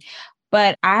heard.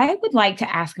 But I would like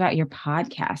to ask about your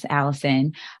podcast,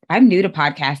 Allison. I'm new to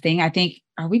podcasting. I think,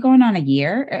 are we going on a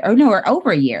year? Or no, or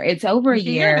over a year. It's over a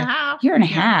year. Year and a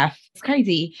half. It's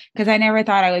crazy because I never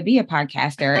thought I would be a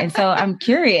podcaster. And so I'm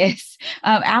curious,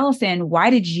 Allison, why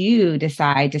did you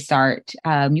decide to start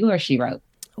Mueller, She Wrote?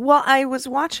 Well, I was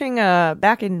watching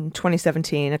back in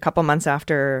 2017, a couple months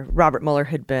after Robert Mueller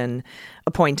had been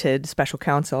appointed special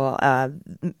counsel,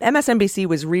 MSNBC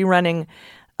was rerunning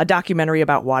a documentary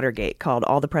about Watergate called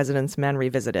All the President's Men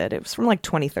Revisited. It was from like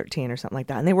 2013 or something like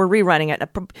that. And they were rerunning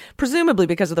it, presumably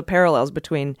because of the parallels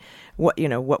between what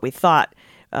we thought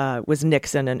was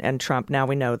Nixon and Trump. Now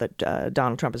we know that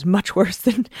Donald Trump is much worse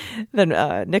than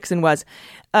Nixon was.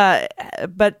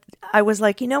 But I was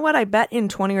like, you know what? I bet in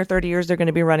 20 or 30 years they're going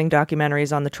to be running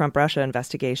documentaries on the Trump-Russia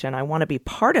investigation. I want to be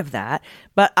part of that,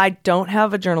 but I don't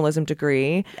have a journalism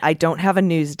degree. I don't have a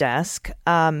news desk.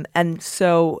 And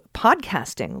so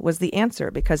podcasting was the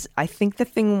answer, because I think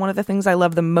one of the things I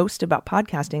love the most about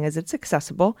podcasting is it's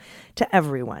accessible to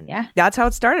everyone. Yeah. That's how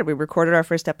it started. We recorded our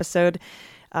first episode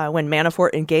when Manafort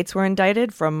and Gates were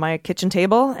indicted from my kitchen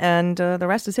table, and the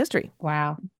rest is history.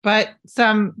 Wow. But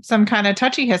some kind of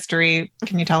touchy history.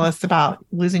 Can you tell us about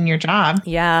losing your job?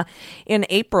 Yeah. In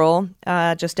April,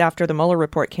 just after the Mueller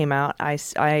report came out,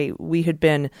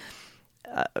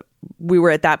 we were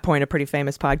at that point a pretty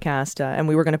famous podcast, and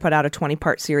we were going to put out a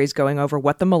 20-part series going over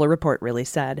what the Mueller report really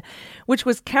said, which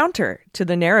was counter to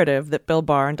the narrative that Bill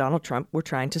Barr and Donald Trump were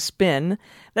trying to spin,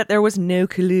 that there was no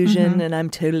collusion and I'm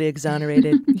totally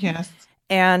exonerated. Yes.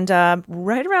 And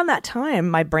right around that time,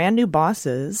 my brand new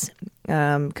bosses,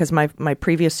 because my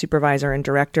previous supervisor and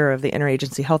director of the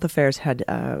Interagency Health Affairs had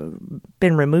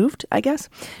been removed, I guess,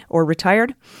 or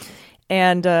retired.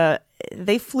 And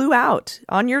they flew out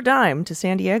on your dime to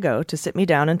San Diego to sit me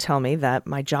down and tell me that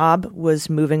my job was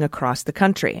moving across the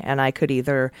country and I could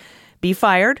either be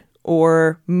fired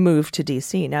or move to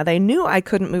D.C. Now, they knew I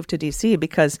couldn't move to D.C.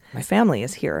 because my family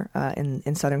is here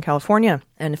in Southern California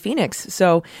and Phoenix.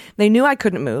 So they knew I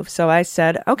couldn't move. So I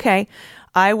said, okay,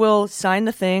 I will sign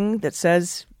the thing that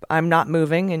says I'm not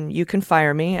moving and you can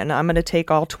fire me, and I'm going to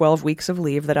take all 12 weeks of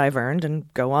leave that I've earned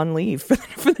and go on leave for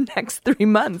the next 3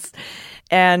 months.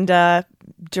 And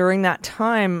during that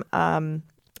time,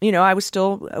 I was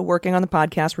still working on the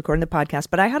podcast, recording the podcast,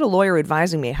 but I had a lawyer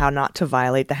advising me how not to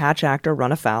violate the Hatch Act or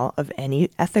run afoul of any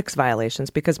ethics violations,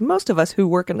 because most of us who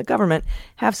work in the government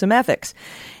have some ethics.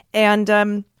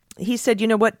 And he said, you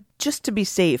know what, just to be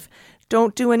safe,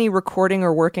 don't do any recording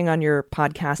or working on your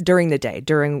podcast during the day,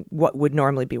 during what would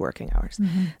normally be working hours.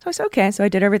 Mm-hmm. So I said, okay. So I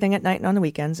did everything at night and on the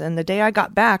weekends. And the day I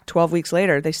got back 12 weeks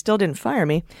later, they still didn't fire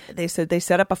me. They said they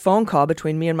set up a phone call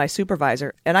between me and my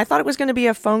supervisor. And I thought it was going to be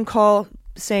a phone call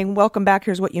saying, welcome back,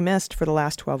 here's what you missed for the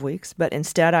last 12 weeks. But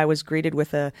instead, I was greeted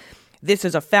with this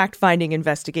is a fact-finding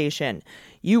investigation.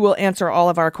 You will answer all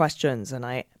of our questions. And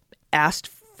I asked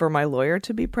for my lawyer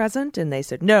to be present, and they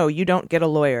said, no, you don't get a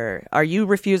lawyer. Are you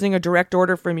refusing a direct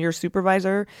order from your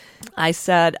supervisor? I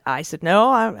said, no,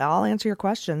 I'll answer your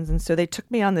questions. And so they took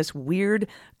me on this weird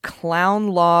clown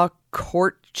law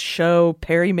court show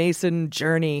Perry Mason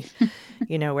journey,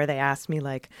 where they asked me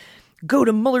like, go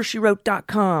to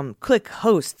MuellerSheWrote.com, click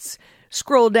hosts,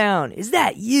 scroll down. Is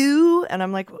that you? And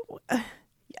I'm like,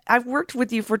 I've worked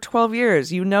with you for 12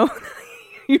 years. You know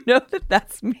that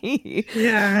that's me.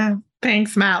 Yeah.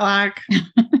 Thanks, Matlock.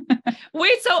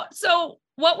 Wait, so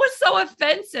what was so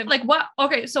offensive? Like what?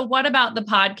 Okay, so what about the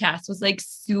podcast was like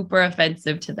super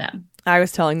offensive to them? I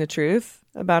was telling the truth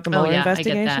about the Mueller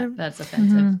investigation. I get that. That's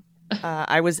offensive. Mm-hmm.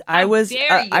 I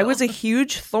was a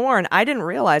huge thorn. I didn't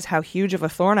realize how huge of a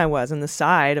thorn I was in the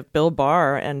side of Bill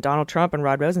Barr and Donald Trump and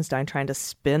Rod Rosenstein trying to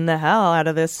spin the hell out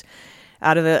of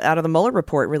the Mueller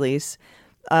report release.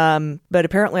 But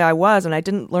apparently I was, and I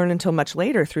didn't learn until much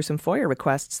later through some FOIA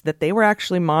requests that they were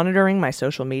actually monitoring my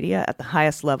social media at the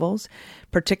highest levels,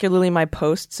 particularly my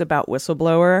posts about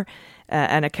whistleblower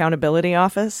and accountability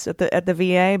office at the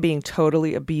VA being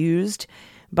totally abused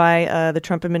by the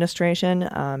Trump administration,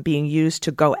 being used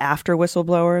to go after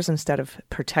whistleblowers instead of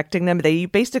protecting them. They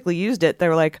basically used it. They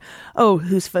were like, oh,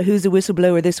 who's a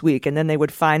whistleblower this week? And then they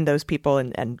would find those people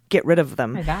and get rid of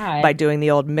them by doing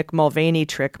the old Mick Mulvaney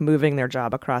trick, moving their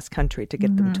job across country to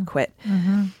get them to quit.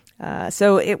 Mm-hmm.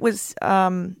 So it was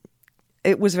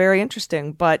very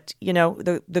interesting. But,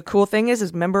 the cool thing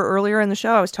is remember earlier in the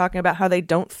show, I was talking about how they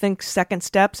don't think second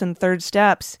steps and third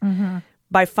steps. Mm-hmm.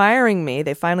 By firing me,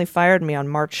 they finally fired me in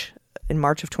March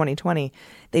of 2020.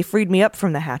 they freed me up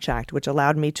from the Hatch Act, which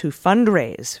allowed me to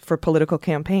fundraise for political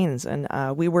campaigns. And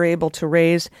we were able to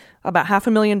raise about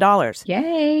 $500,000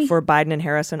 Yay. for Biden and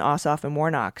Harris and Ossoff and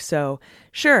Warnock. So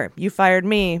sure, you fired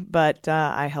me, but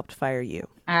I helped fire you.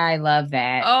 I love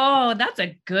that. Oh, that's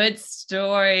a good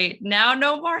story. Now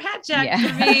no more Hatch Act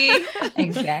for me.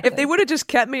 Exactly. If they would have just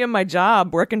kept me in my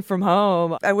job working from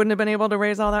home, I wouldn't have been able to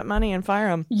raise all that money and fire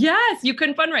them. Yes, you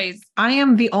couldn't fundraise. I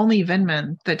am the only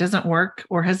Vindman that doesn't work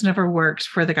or has never worked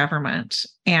for the government.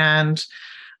 And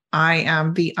I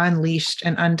am the unleashed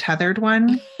and untethered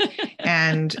one.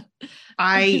 And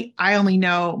I only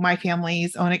know my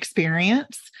family's own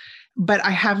experience. But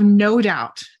I have no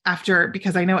doubt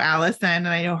because I know Allison and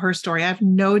I know her story, I have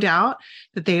no doubt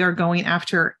that they are going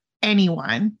after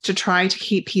anyone to try to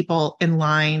keep people in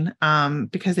line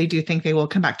because they do think they will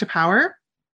come back to power.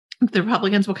 The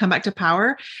Republicans will come back to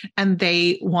power and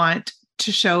they want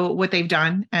to show what they've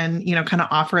done and, kind of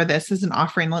offer this as an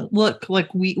offering. Look,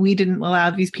 we didn't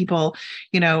allow these people,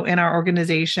 in our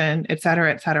organization, et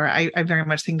cetera, et cetera. I very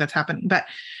much think that's happening. But,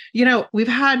 we've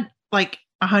had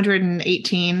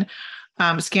 118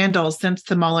 scandals since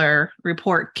the Mueller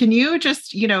report. Can you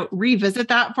just, revisit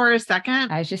that for a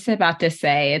second? I was just about to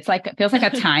say, it feels like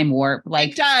a time warp.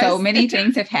 So many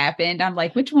things have happened. I'm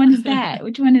like, which one is that?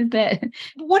 Which one is that?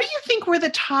 What do you think were the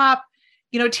top,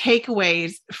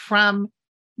 takeaways from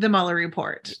the Mueller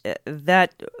report?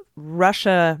 That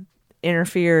Russia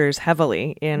interferes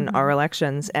heavily in our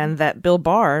elections and that Bill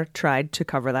Barr tried to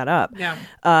cover that up.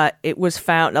 Yeah. It was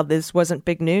found, now this wasn't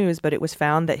big news, but it was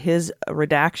found that his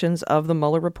redactions of the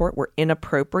Mueller report were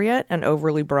inappropriate and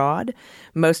overly broad.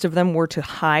 Most of them were to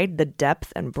hide the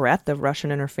depth and breadth of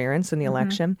Russian interference in the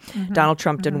election. Donald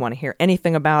Trump didn't want to hear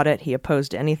anything about it. He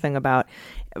opposed anything about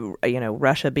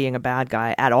Russia being a bad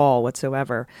guy at all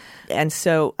whatsoever. And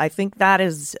so I think that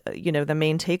is, the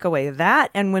main takeaway.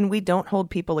 That, and when we don't hold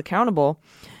people accountable,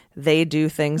 they do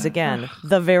things again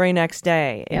the very next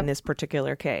day in this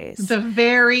particular case. The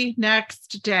very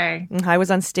next day. I was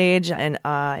on stage in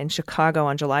Chicago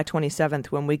on July 27th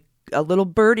when a little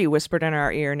birdie whispered in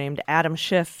our ear named Adam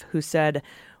Schiff, who said,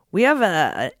 "We have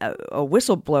a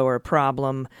whistleblower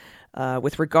problem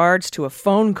with regards to a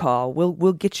phone call.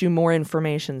 We'll get you more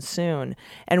information soon."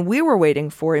 And we were waiting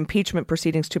for impeachment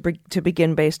proceedings to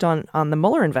begin based on the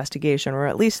Mueller investigation, or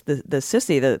at least the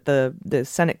SISI, the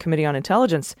Senate Committee on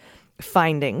Intelligence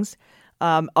findings.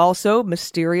 Also,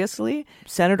 mysteriously,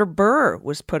 Senator Burr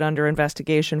was put under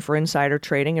investigation for insider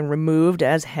trading and removed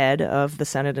as head of the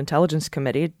Senate Intelligence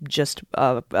Committee just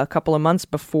a couple of months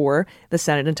before the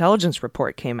Senate Intelligence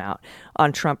Report came out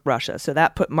on Trump-Russia. So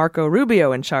that put Marco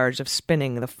Rubio in charge of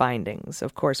spinning the findings,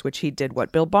 of course, which he did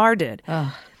what Bill Barr did.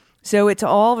 So it's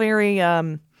all very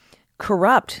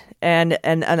corrupt. And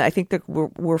I think that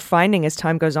we're finding as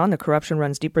time goes on, the corruption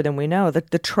runs deeper than we know.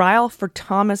 The trial for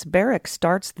Thomas Barrack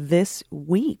starts this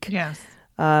week. Yes.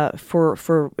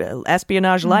 For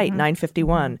espionage light,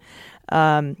 951,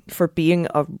 for being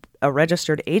a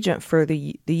registered agent for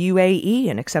the UAE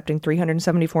and accepting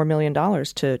 $374 million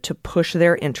to push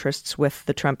their interests with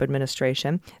the Trump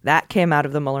administration. That came out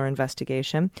of the Mueller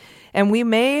investigation. And we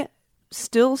may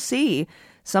still see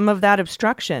some of that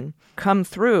obstruction come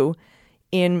through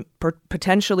in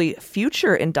potentially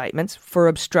future indictments for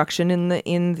obstruction in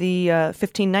the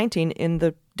 1519 in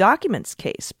the documents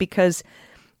case, because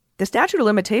the statute of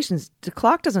limitations, the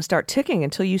clock doesn't start ticking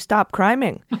until you stop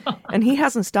criming. And he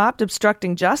hasn't stopped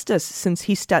obstructing justice since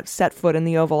he set foot in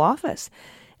the Oval Office.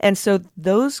 And so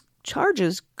those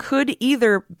charges could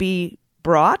either be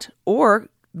brought, or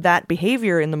that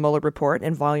behavior in the Mueller report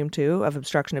in Volume 2 of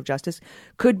obstruction of justice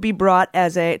could be brought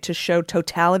to show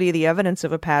totality of the evidence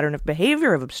of a pattern of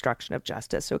behavior of obstruction of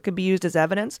justice. So it could be used as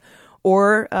evidence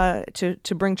or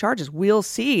to bring charges. We'll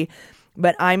see.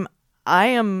 But I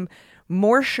am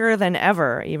more sure than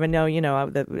ever, even though,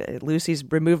 Lucy's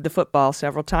removed the football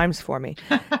several times for me,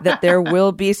 that there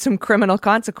will be some criminal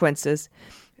consequences.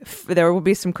 There will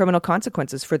be some criminal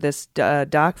consequences for this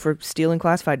for stealing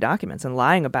classified documents and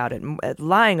lying about it.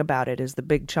 Lying about it is the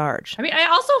big charge. I mean, I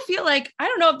also feel like, I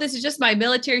don't know if this is just my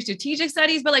military strategic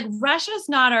studies, but Russia's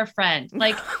not our friend.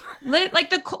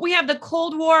 We have the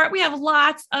Cold War. We have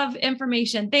lots of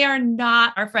information. They are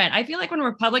not our friend. I feel like when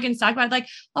Republicans talk about it,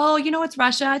 it's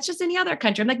Russia. It's just any other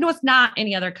country. I'm like, no, it's not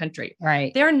any other country.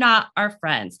 Right. They're not our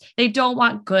friends. They don't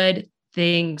want good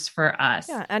things for us.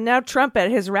 Yeah, and now Trump at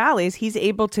his rallies, he's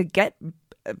able to get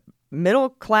middle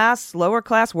class, lower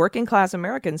class, working class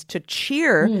Americans to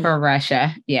cheer for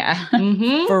Russia. Yeah.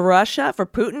 For Russia, for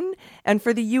Putin, and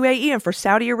for the UAE, and for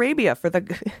Saudi Arabia,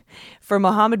 for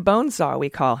Mohammed Bonesaw, we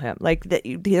call him.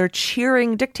 They're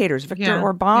cheering dictators. Viktor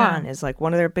Orban is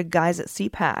one of their big guys at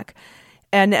CPAC.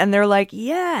 And they're like,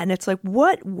 yeah. And it's like,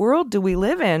 what world do we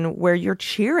live in where you're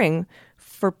cheering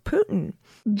for Putin?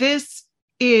 This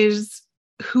is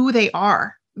who they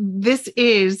are. This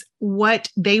is what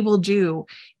they will do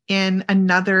in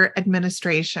another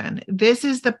administration. This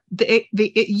is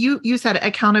you said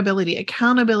accountability.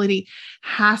 Accountability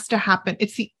has to happen.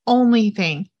 It's the only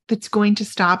thing that's going to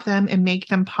stop them and make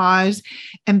them pause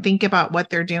and think about what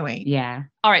they're doing. Yeah.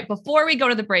 All right. Before we go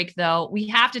to the break, though, we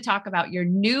have to talk about your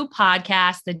new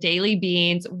podcast, The Daily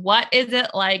Beans. What is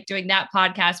it like doing that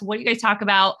podcast? What do you guys talk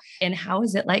about? And how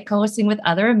is it like co-hosting with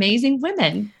other amazing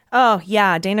women? Oh,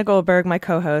 yeah. Dana Goldberg, my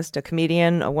co-host, a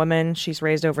comedian, a woman. She's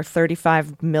raised over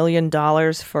 $35 million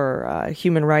for a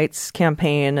human rights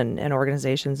campaign and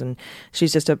organizations. And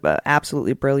she's just a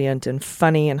absolutely brilliant and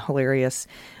funny and hilarious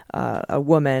a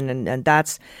woman. And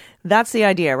that's the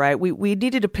idea, right? We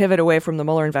needed to pivot away from the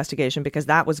Mueller investigation because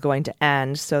that was going to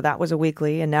end. So that was a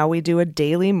weekly. And now we do a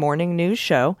daily morning news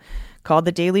show called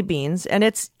The Daily Beans. And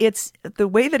it's the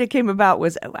way that it came about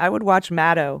was I would watch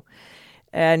Maddo.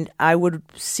 And I would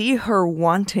see her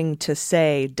wanting to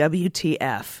say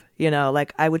WTF,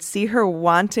 like I would see her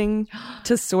wanting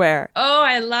to swear. Oh,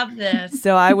 I love this.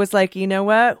 So I was like, you know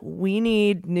what? We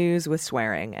need news with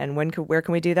swearing. And where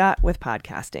can we do that? With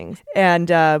podcasting.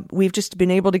 And we've just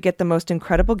been able to get the most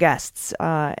incredible guests,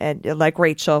 and like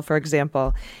Rachel, for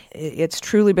example. It's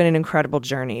truly been an incredible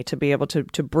journey to be able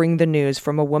to bring the news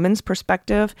from a woman's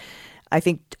perspective. I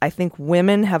think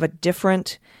women have a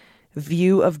different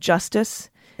view of justice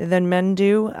than men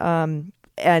do,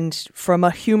 and from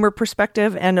a humor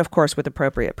perspective, and of course with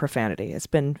appropriate profanity. It's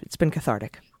been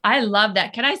cathartic. I love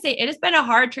that. Can I say it has been a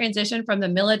hard transition from the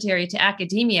military to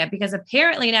academia, because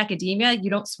apparently in academia you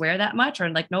don't swear that much, or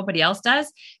like nobody else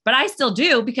does, but I still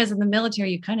do because in the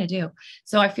military you kind of do.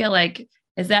 So I feel like,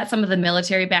 is that some of the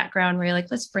military background where you're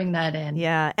like, let's bring that in?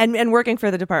 Yeah. And working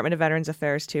for the Department of Veterans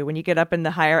Affairs, too. When you get up in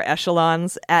the higher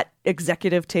echelons at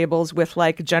executive tables with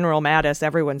like General Mattis,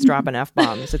 everyone's dropping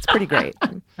F-bombs. It's pretty great.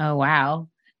 Oh, wow.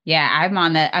 Yeah,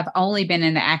 I've only been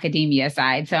in the academia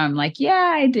side. So I'm like,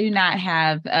 yeah, I do not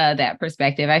have that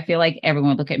perspective. I feel like everyone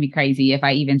would look at me crazy if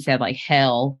I even said like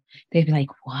hell. They'd be like,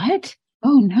 what?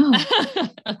 Oh, no.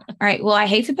 All right. Well, I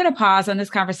hate to put a pause on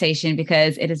this conversation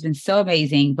because it has been so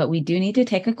amazing, but we do need to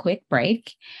take a quick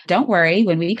break. Don't worry.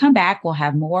 When we come back, we'll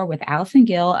have more with Allison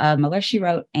Gill of Mueller, She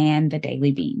Wrote and The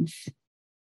Daily Beans.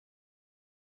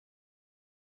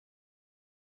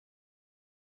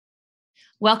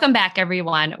 Welcome back,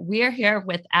 everyone. We're here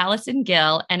with Allison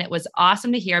Gill, and it was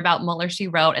awesome to hear about Mueller, She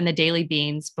Wrote and The Daily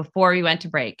Beans before we went to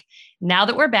break. Now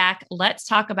that we're back, let's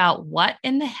talk about what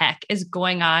in the heck is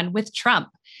going on with Trump.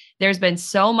 There's been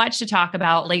so much to talk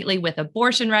about lately with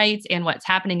abortion rights and what's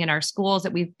happening in our schools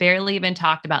that we've barely even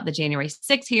talked about the January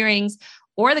 6 hearings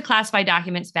or the classified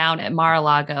documents found at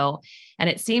Mar-a-Lago. And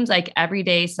it seems like every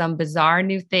day some bizarre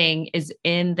new thing is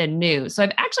in the news. So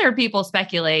I've actually heard people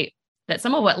speculate that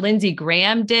some of what Lindsey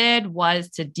Graham did was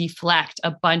to deflect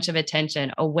a bunch of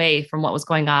attention away from what was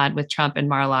going on with Trump and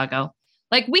Mar-a-Lago.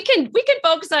 Like we can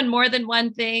focus on more than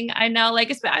one thing. I know,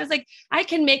 like, I was like, I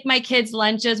can make my kids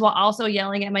lunches while also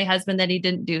yelling at my husband that he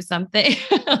didn't do something.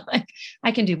 Like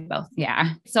I can do both. Yeah.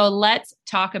 So let's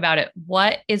talk about it.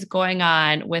 What is going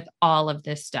on with all of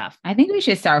this stuff? I think we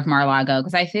should start with Mar-a-Lago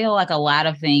because I feel like a lot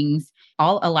of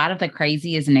the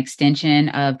crazy is an extension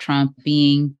of Trump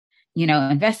being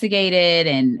investigated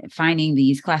and finding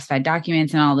these classified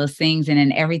documents and all those things. And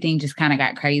then everything just kind of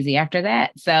got crazy after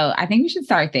that. So I think we should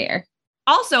start there.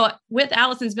 Also, with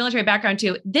Allison's military background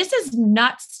too, this is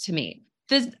nuts to me.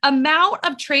 The amount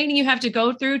of training you have to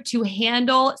go through to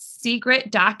handle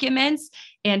secret documents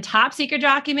and top secret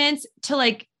documents to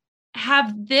like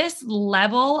have this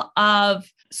level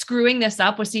of screwing this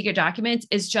up with secret documents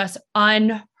is just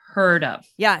unheard of.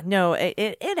 Yeah, no,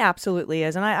 it absolutely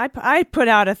is. And I put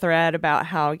out a thread about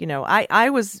how, I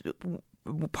was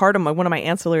part of one of my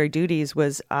ancillary duties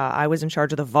was I was in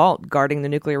charge of the vault guarding the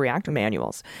nuclear reactor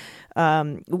manuals,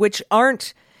 which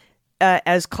aren't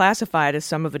as classified as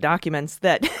some of the documents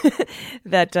that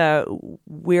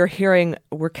we're hearing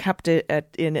were kept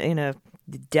in a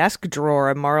desk drawer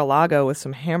at Mar-a-Lago with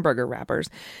some hamburger wrappers.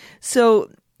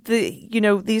 So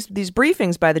these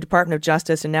briefings by the Department of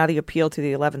Justice and now the appeal to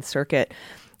the 11th Circuit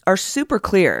are super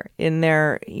clear in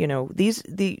their,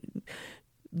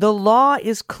 the law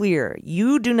is clear.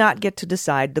 You do not get to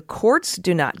decide. The courts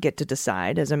do not get to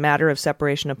decide as a matter of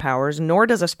separation of powers, nor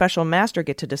does a special master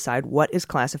get to decide what is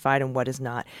classified and what is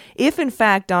not. If, in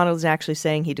fact, Donald is actually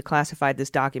saying he declassified these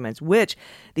documents, which,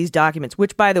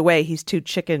 by the way, he's too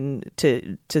chicken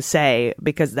to say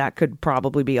because that could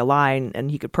probably be a lie and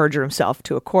he could perjure himself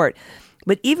to a court.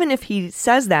 But even if he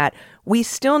says that, we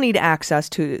still need access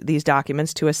to these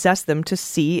documents to assess them to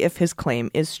see if his claim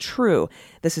is true.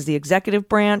 This is the executive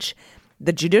branch.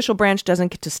 The judicial branch doesn't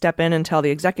get to step in and tell the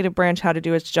executive branch how to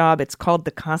do its job. It's called the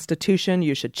Constitution.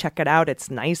 You should check it out. It's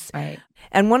nice. Right.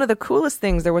 And one of the coolest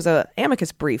things, there was a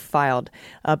amicus brief filed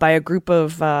by a group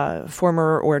of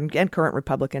former and current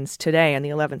Republicans today in the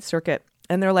 11th Circuit.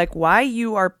 And they're like, why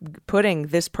you are putting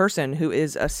this person who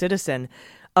is a citizen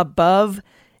above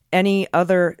any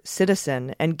other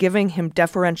citizen and giving him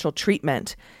deferential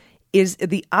treatment is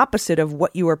the opposite of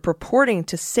what you are purporting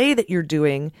to say that you're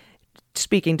doing.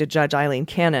 Speaking to Judge Eileen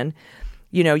Cannon,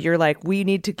 you're like, we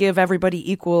need to give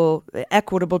everybody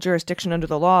equitable jurisdiction under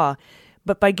the law.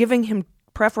 But by giving him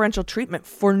preferential treatment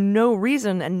for no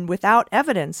reason and without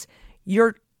evidence,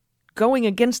 you're going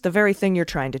against the very thing you're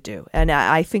trying to do. And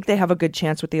I think they have a good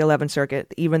chance with the 11th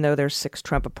Circuit, even though there's 6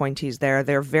 Trump appointees there.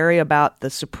 They're very about the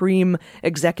supreme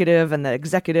executive and the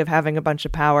executive having a bunch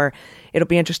of power. It'll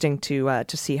be interesting to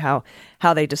see how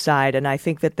they decide. And I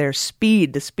think that the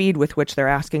speed with which they're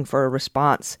asking for a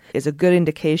response is a good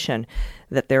indication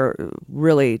that they're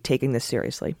really taking this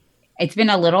seriously. It's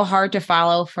been a little hard to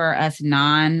follow for us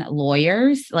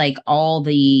non-lawyers, like all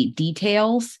the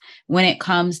details when it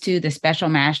comes to the special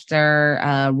master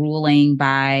ruling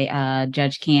by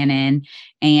Judge Cannon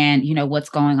and,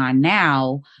 what's going on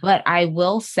now. But I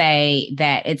will say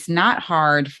that it's not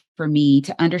hard for me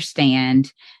to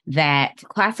understand that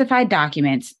classified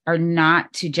documents are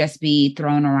not to just be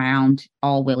thrown around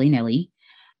all willy-nilly.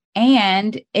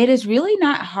 And it is really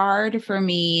not hard for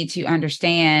me to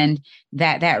understand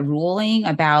that ruling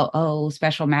about,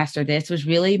 special master, this was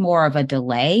really more of a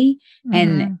delay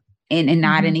and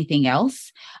not anything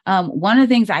else. One of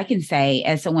the things I can say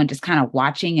as someone just kind of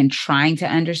watching and trying to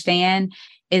understand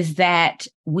is that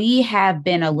we have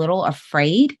been a little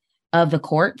afraid of the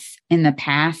courts in the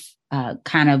past,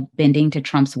 kind of bending to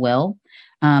Trump's will.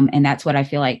 And that's what I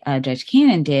feel like Judge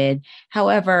Cannon did.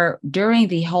 However, during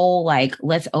the whole,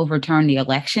 let's overturn the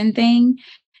election thing,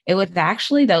 it was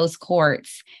actually those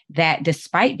courts that,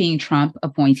 despite being Trump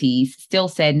appointees, still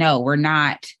said, no, we're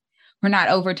not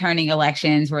overturning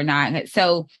elections. We're not.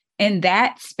 So in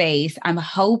that space, I'm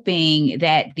hoping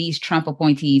that these Trump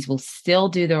appointees will still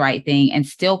do the right thing and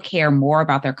still care more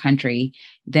about their country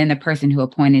than the person who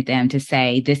appointed them to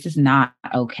say, this is not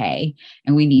okay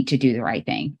and we need to do the right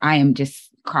thing. I am just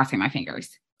crossing my fingers.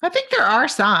 I think there are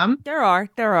some. There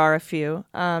are a few.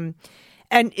 And,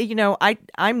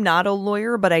 I'm not a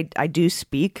lawyer, but I do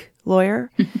speak lawyer.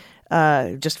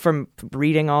 Just from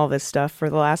reading all this stuff for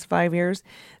the last 5 years.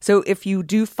 So if you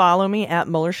do follow me at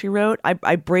Mueller, She Wrote,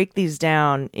 I break these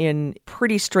down in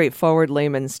pretty straightforward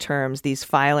layman's terms, these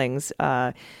filings,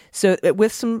 so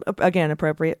with some, again,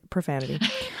 appropriate profanity,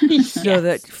 so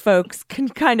that folks can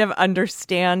kind of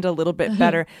understand a little bit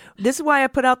better. This is why I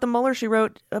put out the Mueller, She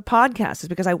Wrote podcast, is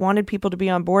because I wanted people to be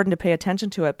on board and to pay attention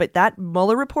to it. But that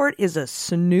Mueller report is a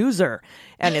snoozer,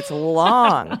 and it's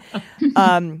long.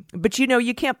 But,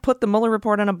 you can't put the Mueller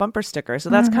report on a bumper sticker. So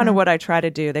that's kind of what I try to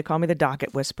do. They call me the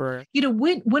docket whisperer.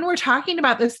 When we're talking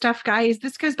about this stuff, guys,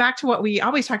 this goes back to what we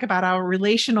always talk about, our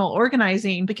relational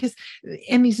organizing, because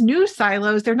in these news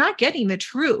silos, they're not getting the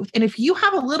truth. And if you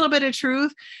have a little bit of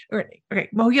truth,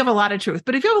 you have a lot of truth,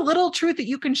 but if you have a little truth that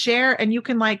you can share and you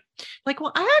can well,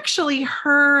 I actually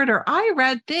heard, or I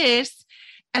read this,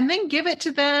 and then give it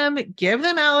to them, give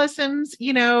them Allison's,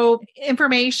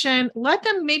 information, let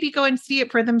them maybe go and see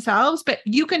it for themselves, but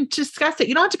you can discuss it.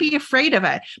 You don't have to be afraid of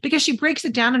it because she breaks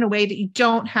it down in a way that you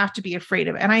don't have to be afraid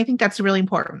of it. And I think that's really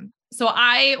important. So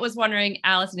I was wondering,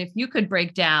 Allison, if you could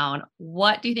break down,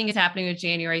 what do you think is happening with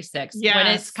January 6th? Yes. When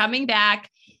it's coming back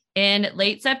in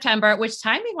late September, which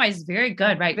timing wise is very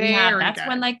good, right? That's good.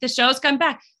 When the shows come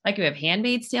back. We have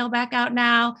Handmaid's Tale back out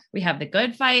now. We have The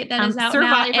Good Fight that is out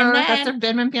Survivor, now. And that's a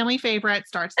Vindman family favorite,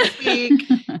 starts this week.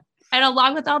 And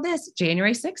along with all this,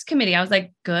 January 6th committee, I was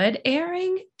like, good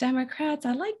airing, Democrats.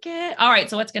 I like it. All right.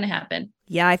 So what's going to happen?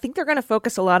 Yeah, I think they're going to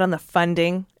focus a lot on the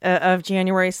funding of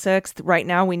January 6th. Right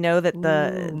now, we know that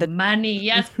the money.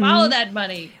 Yes, follow that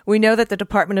money. We know that the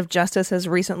Department of Justice has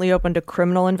recently opened a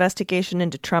criminal investigation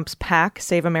into Trump's PAC,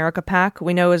 Save America PAC.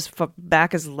 We know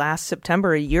back as last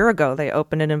September, a year ago, they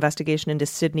opened an investigation into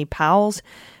Sidney Powell's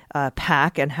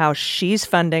PAC and how she's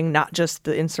funding not just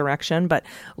the insurrection, but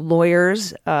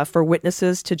lawyers for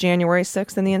witnesses to January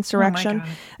 6th and the insurrection,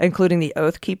 including the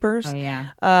Oath Keepers. Oh, yeah.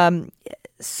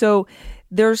 So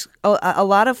there's a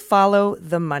lot of follow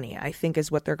the money, I think, is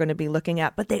what they're going to be looking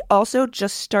at. But they also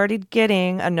just started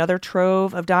getting another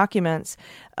trove of documents.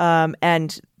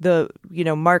 And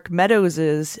Mark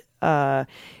Meadows's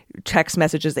text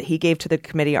messages that he gave to the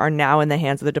committee are now in the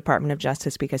hands of the Department of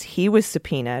Justice because he was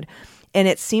subpoenaed. And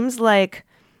it seems like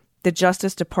the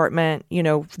Justice Department,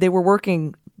 they were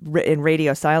working in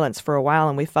radio silence for a while,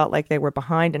 and we felt like they were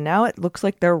behind. And now it looks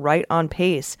like they're right on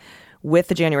pace with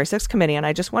the January 6th committee. And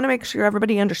I just want to make sure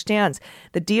everybody understands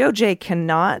the DOJ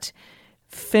cannot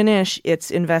finish its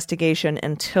investigation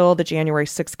until the January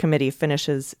 6th committee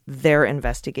finishes their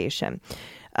investigation.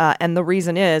 And the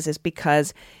reason is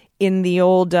because in the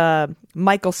old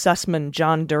Michael Sussman,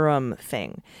 John Durham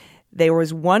thing, there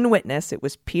was one witness. It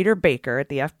was Peter Baker at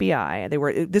the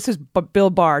FBI. This is Bill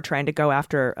Barr trying to go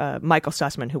after Michael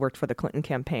Sussman, who worked for the Clinton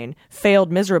campaign,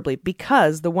 failed miserably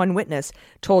because the one witness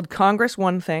told Congress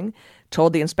one thing,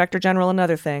 told the Inspector General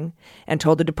another thing, and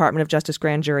told the Department of Justice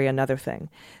grand jury another thing.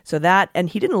 And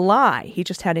he didn't lie. He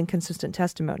just had inconsistent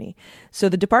testimony. So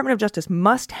the Department of Justice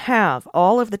must have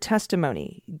all of the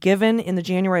testimony given in the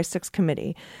January 6th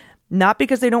committee, not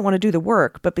because they don't want to do the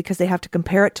work, but because they have to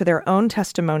compare it to their own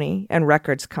testimony and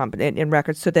records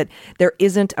so that there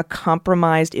isn't a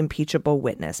compromised, impeachable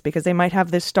witness. Because they might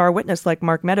have this star witness like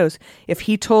Mark Meadows. If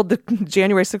he told the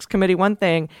January 6th committee one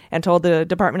thing and told the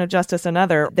Department of Justice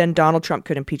another, then Donald Trump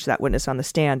could impeach that witness on the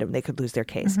stand and they could lose their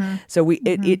case. Mm-hmm. So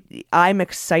I'm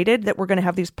excited that we're going to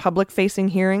have these public-facing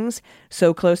hearings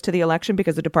so close to the election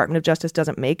because the Department of Justice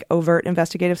doesn't make overt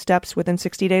investigative steps within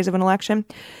 60 days of an election.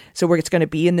 So it's going to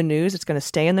be in the news. It's going to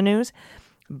stay in the news.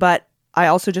 But I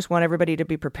also just want everybody to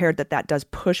be prepared that does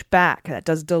push back, that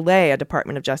does delay a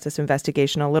Department of Justice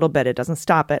investigation a little bit. It doesn't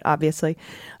stop it, obviously,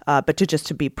 but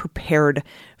to be prepared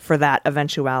for that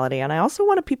eventuality. And I also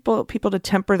want people to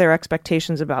temper their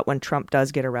expectations about when Trump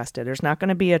does get arrested. There's not going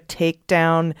to be a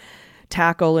takedown,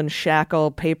 tackle and shackle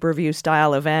pay-per-view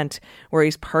style event where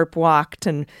he's perp walked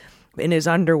and in his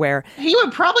underwear. He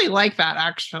would probably like that,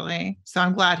 actually. So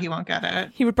I'm glad he won't get it.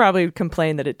 He would probably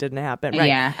complain that it didn't happen. Right?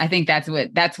 Yeah, I think that's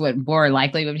what more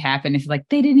likely would happen. It's like,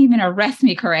 they didn't even arrest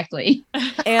me correctly.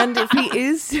 And if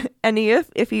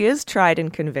he is tried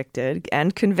and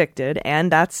convicted,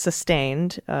 and that's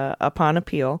sustained upon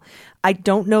appeal, I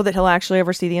don't know that he'll actually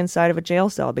ever see the inside of a jail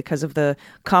cell because of the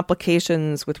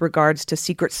complications with regards to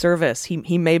Secret Service.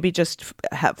 He may be just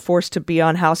forced to be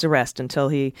on house arrest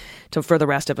for the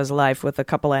rest of his life with a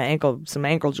couple of some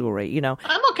ankle jewelry.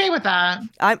 I'm okay with that.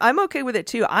 I'm okay with it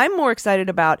too. I'm more excited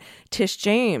about Tish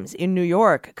James in New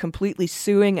York completely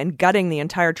suing and gutting the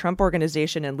entire Trump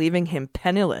organization and leaving him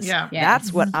penniless. Yeah.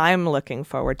 That's what I'm looking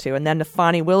forward to. And then to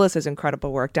Fani Willis's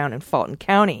incredible work down in Fulton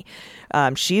County.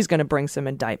 She's going to bring some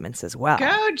indictments as well.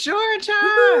 Go, Georgia!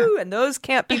 Woo-hoo! And those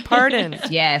can't be pardoned.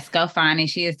 Yes, go Fani.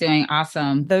 She is doing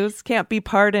awesome. Those can't be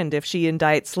pardoned if she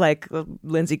indicts like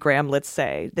Lindsey Graham, let's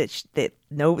say,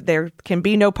 there can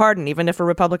be no pardon, even if a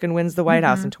Republican wins the White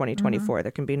House in 2024.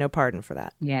 There can be no pardon for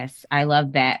that. Yes, I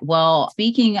love that. Well,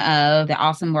 speaking of the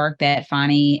awesome work that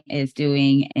Fani is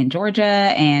doing in Georgia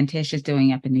and Tish is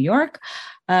doing up in New York,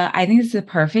 I think this is the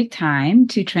perfect time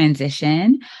to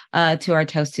transition to our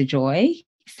Toast to Joy.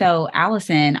 So,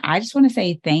 Allison, I just want to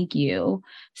say thank you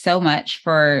so much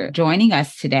for joining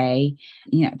us today.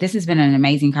 This has been an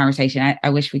amazing conversation. I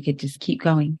wish we could just keep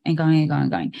going and going and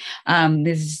going and going.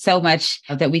 There's so much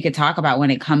that we could talk about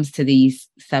when it comes to these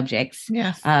subjects.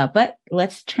 Yes. But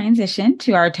let's transition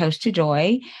to our Toast to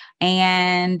Joy.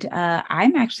 And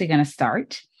I'm actually going to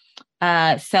start.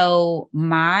 So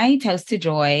my Toast to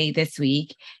Joy this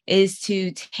week is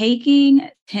to taking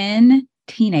 10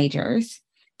 teenagers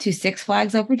to Six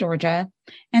Flags Over Georgia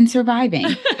and surviving.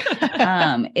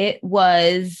 It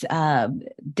was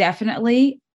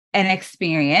definitely an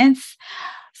experience.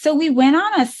 So we went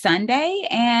on a Sunday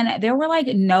and there were like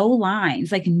no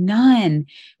lines, like none.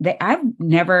 So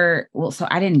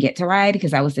I didn't get to ride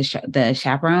because I was the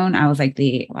chaperone. I was like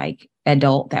the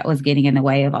adult that was getting in the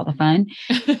way of all the fun.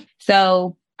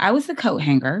 So I was the coat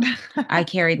hanger. I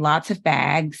carried lots of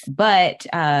bags, but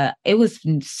it was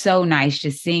so nice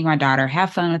just seeing my daughter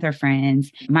have fun with her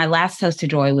friends. My last Toast to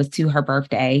Joy was to her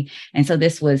birthday. And so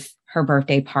this was her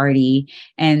birthday party.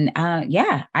 And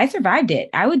I survived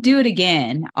it. I would do it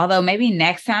again. Although maybe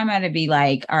next time I'd be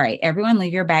like, all right, everyone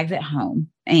leave your bags at home.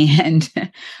 And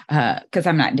because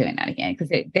I'm not doing that again, because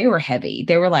they were heavy.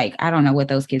 They were like, I don't know what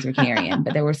those kids were carrying,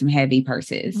 but there were some heavy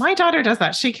purses. My daughter does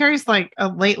that. She carries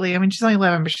lately, I mean, she's only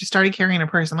 11, but she started carrying a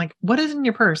purse. I'm like, what is in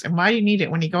your purse? And why do you need it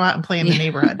when you go out and play in the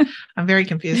neighborhood? I'm very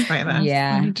confused by that.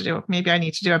 Yeah. Maybe I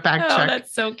need to do a bag check.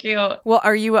 That's so cute. Well,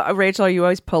 are you, Rachel, are you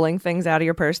always pulling things out of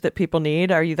your purse that people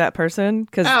need? Are you that person?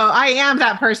 I am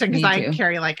that person because I too.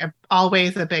 carry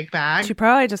always a big bag. She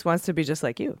probably just wants to be just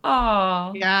like you.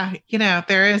 Oh, Yeah.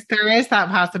 There is that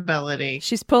possibility.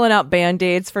 She's pulling out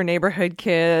Band-Aids for neighborhood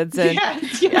kids. And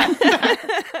Yes.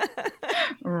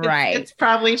 Right. It's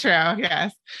probably true.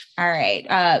 Yes. All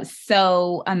right.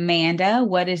 So Amanda,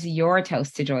 what is your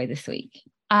toast to joy this week?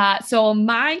 So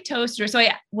my toaster, so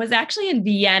I was actually in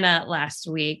Vienna last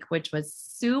week, which was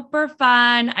super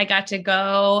fun. I got to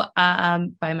go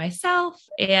by myself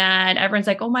and everyone's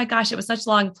like, oh my gosh, it was such a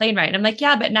long plane ride. And I'm like,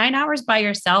 yeah, but 9 hours by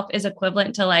yourself is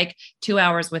equivalent to like 2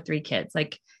 hours with 3 kids.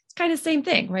 Like it's kind of the same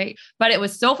thing, right? But it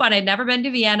was so fun. I'd never been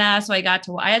to Vienna. So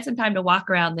I had some time to walk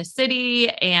around the city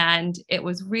and it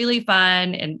was really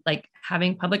fun and like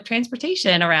having public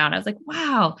transportation around. I was like,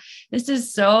 wow, this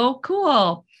is so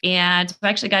cool. And I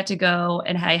actually got to go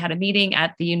and I had a meeting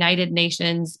at the United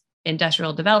Nations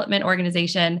Industrial Development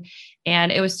Organization.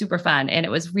 And it was super fun. And it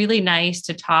was really nice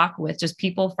to talk with just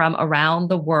people from around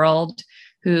the world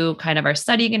who kind of are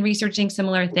studying and researching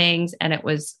similar things. And it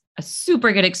was a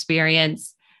super good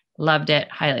experience. Loved it.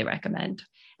 Highly recommend.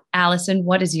 Allison,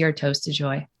 what is your toast to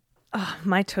joy? Oh,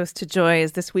 my toast to joy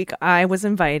is this week I was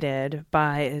invited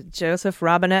by Joseph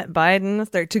Robinette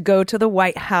Biden to go to the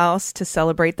White House to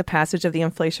celebrate the passage of the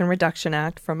Inflation Reduction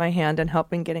Act from my hand and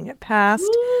helping getting it passed.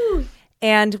 Woo!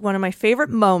 And one of my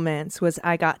favorite moments was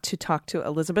I got to talk to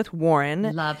Elizabeth Warren.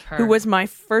 Love her. Who was my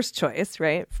first choice,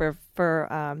 right, for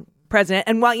president.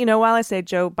 And while I say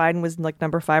Joe Biden was like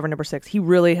number 5 or number 6, he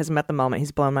really has met the moment.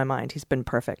 He's blown my mind. He's been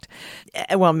perfect.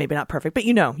 Well, maybe not perfect, but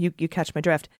you catch my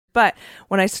drift. But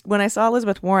when I saw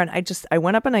Elizabeth Warren, I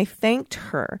went up and I thanked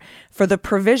her for the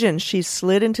provision she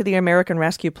slid into the American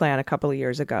Rescue Plan a couple of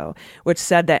years ago, which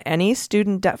said that any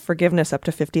student debt forgiveness up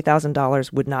to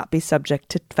 $50,000 would not be subject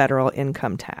to federal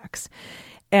income tax.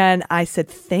 And I said,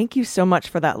 thank you so much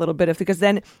for that little bit of, because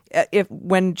then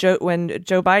when Joe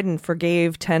Biden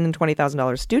forgave $10,000 and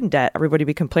 $20,000 student debt, everybody would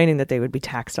be complaining that they would be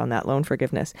taxed on that loan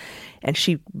forgiveness. And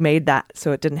she made that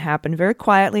so it didn't happen very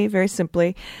quietly, very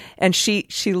simply. And she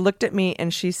looked at me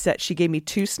and she said, she gave me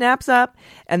 2 snaps up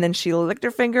and then she licked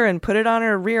her finger and put it on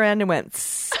her rear end and went,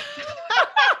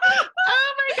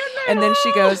 Oh my goodness. And then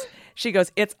she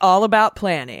goes, it's all about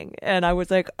planning. And I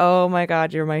was like, oh my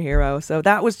God, you're my hero. So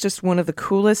that was just one of the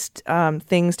coolest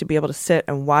things to be able to sit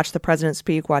and watch the president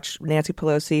speak, watch Nancy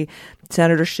Pelosi,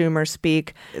 Senator Schumer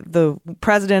speak. The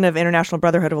president of International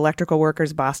Brotherhood of Electrical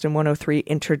Workers, Boston 103,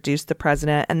 introduced the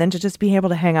president. And then to just be able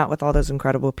to hang out with all those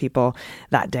incredible people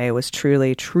that day was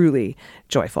truly, truly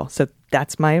joyful. So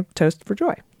that's my toast for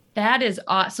joy. That is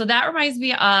awesome. So that reminds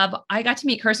me of, I got to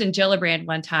meet Kirsten Gillibrand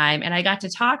one time and I got to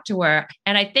talk to her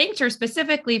and I thanked her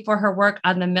specifically for her work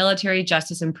on the Military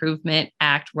Justice Improvement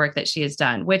Act work that she has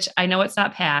done, which I know it's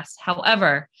not passed.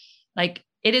 However, like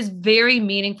it is very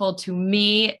meaningful to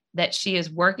me that she is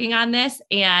working on this.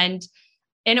 And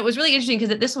it was really interesting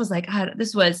because this was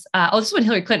when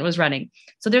Hillary Clinton was running.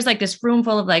 So there's like this room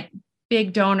full of like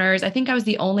big donors. I think I was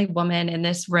the only woman in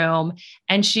this room.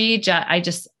 And I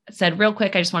just said real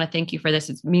quick, I just want to thank you for this.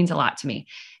 It means a lot to me.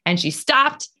 And she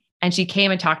stopped and she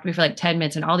came and talked to me for like 10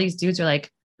 minutes. And all these dudes are like,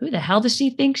 who the hell does she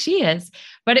think she is?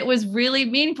 But it was really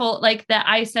meaningful. Like that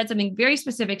I said something very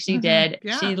specific she did.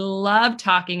 Yeah. She loved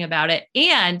talking about it.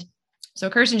 And so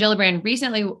Kirsten Gillibrand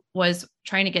recently was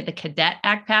trying to get the Cadet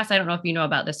Act passed. I don't know if you know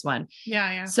about this one.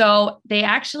 Yeah. So they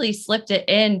actually slipped it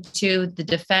into the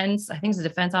defense. I think it's the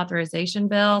Defense Authorization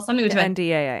Bill, something with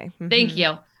NDAA. Mm-hmm. Thank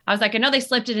you. I was like, I know they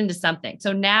slipped it into something.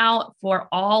 So now for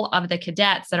all of the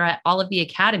cadets that are at all of the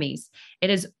academies, it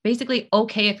is basically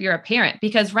okay if you're a parent,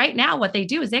 because right now what they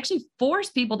do is they actually force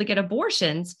people to get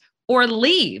abortions or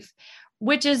leave,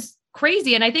 which is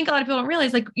crazy. And I think a lot of people don't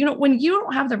realize, like, when you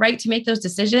don't have the right to make those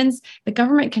decisions, the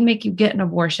government can make you get an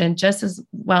abortion just as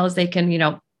well as they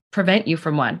can, prevent you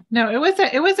from one. No,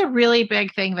 it was a really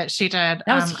big thing that she did.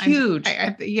 That was huge.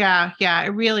 Yeah,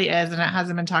 it really is. And it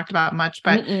hasn't been talked about much,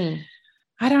 but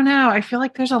I don't know. I feel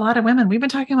like there's a lot of women. We've been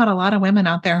talking about a lot of women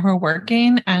out there who are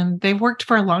working, and they've worked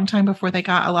for a long time before they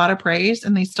got a lot of praise,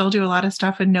 and they still do a lot of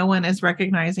stuff, and no one is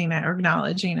recognizing it or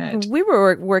acknowledging it. We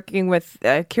were working with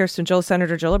Senator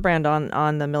Gillibrand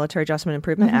on the Military Adjustment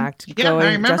Improvement Act. Yeah,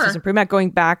 I remember. Justice Improvement Act, going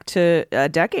back to a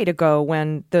decade ago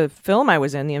when the film I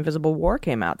was in, The Invisible War,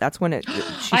 came out. That's when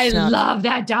I love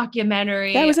that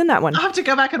documentary. Yeah, I was in that one. I'll have to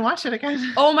go back and watch it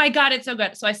again. Oh my God, it's so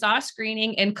good. So I saw a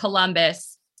screening in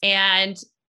Columbus, and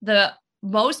the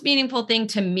most meaningful thing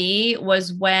to me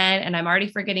was when, and I'm already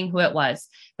forgetting who it was,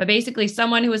 but basically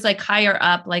someone who was like higher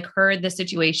up, like heard the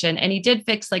situation, and he did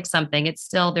fix like something. It's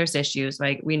still, there's issues,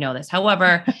 like we know this.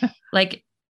 However, like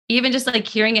even just like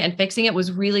hearing it and fixing it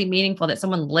was really meaningful that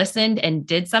someone listened and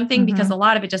did something, because a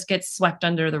lot of it just gets swept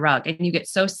under the rug, and you get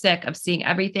so sick of seeing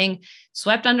everything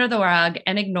swept under the rug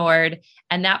and ignored.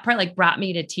 And that part like brought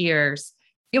me to tears.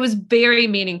 It was very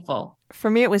meaningful. For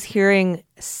me, it was hearing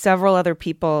several other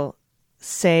people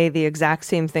say the exact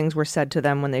same things were said to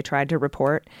them when they tried to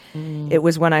report. It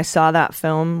was when I saw that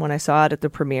film, when I saw it at the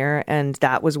premiere, and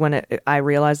that was when I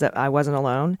realized that I wasn't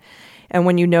alone. And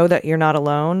when you know that you're not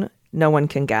alone, no one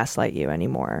can gaslight you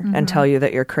anymore and tell you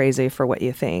that you're crazy for what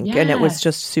you think. Yes. And it was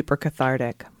just super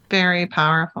cathartic. Very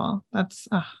powerful. That's,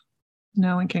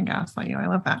 no one can gaslight you. I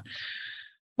love that.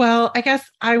 Well, I guess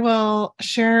I will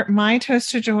share my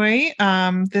toast to joy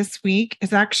this week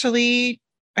is actually,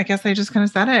 I guess I just kind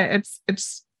of said it.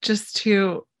 It's just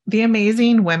to the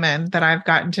amazing women that I've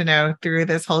gotten to know through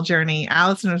this whole journey.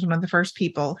 Allison was one of the first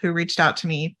people who reached out to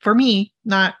me, for me,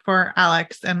 not for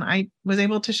Alex. And I was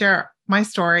able to share my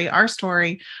story, our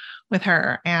story with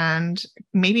her, and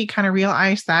maybe kind of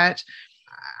realize that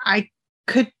I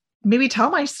could maybe tell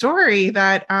my story,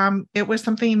 that it was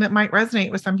something that might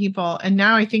resonate with some people. And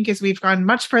now I think as we've gone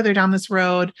much further down this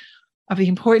road of the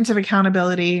importance of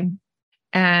accountability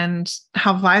and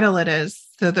how vital it is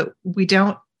so that we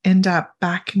don't end up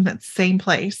back in that same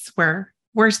place where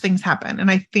worse things happen. And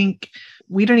I think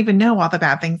we don't even know all the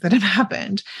bad things that have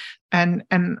happened. And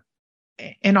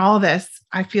in all this,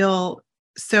 I feel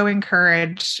so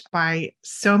encouraged by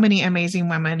so many amazing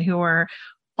women who are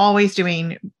always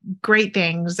doing great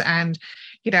things. And,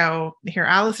 you know, here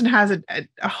Allison has a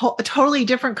totally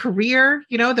different career,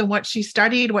 you know, than what she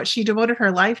studied, what she devoted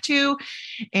her life to,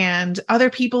 and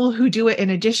other people who do it in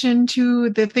addition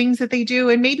to the things that they do.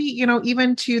 And maybe, you know,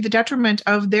 even to the detriment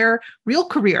of their real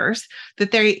careers, that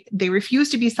they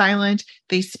refuse to be silent.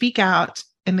 They speak out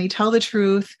and they tell the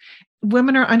truth.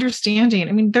 Women are understanding.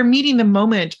 I mean, they're meeting the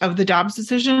moment of the Dobbs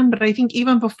decision, but I think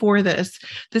even before this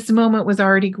moment was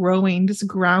already growing, this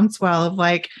groundswell of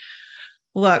like,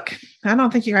 look, I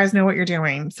don't think you guys know what you're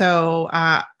doing. So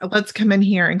let's come in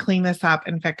here and clean this up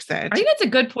and fix it. I think that's a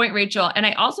good point, Rachel. And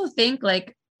I also think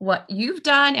like what you've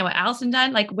done and what Allison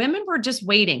done, like women were just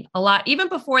waiting a lot, even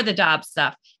before the Dobbs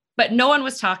stuff, but no one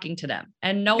was talking to them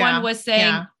and no one was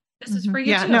saying, this is for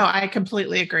you too. No, I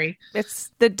completely agree. It's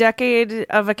the decade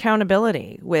of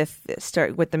accountability with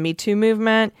the Me Too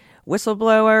movement,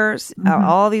 whistleblowers,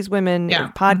 all these women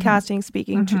podcasting,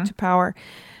 speaking to power.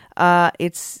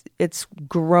 It's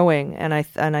growing, and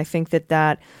I think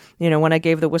that you know, when I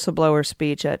gave the whistleblower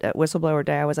speech at Whistleblower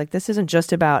Day, I was like, this isn't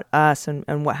just about us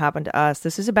and what happened to us.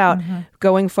 This is about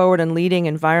going forward and leading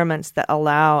environments that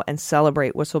allow and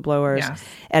celebrate whistleblowers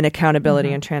and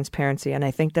accountability and transparency. And I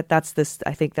think that's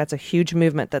a huge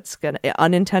movement that's an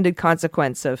unintended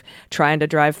consequence of trying to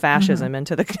drive fascism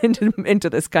into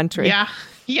this country.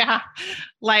 Yeah.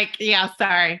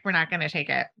 Sorry, we're not going to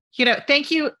take it. You know,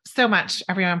 thank you so much,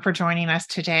 everyone, for joining us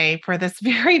today for this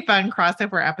very fun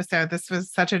crossover episode. This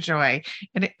was such a joy.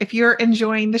 And if you're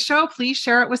enjoying the show, please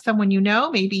share it with someone you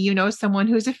know. Maybe you know someone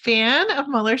who's a fan of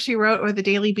Mueller, She Wrote or the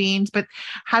Daily Beans, but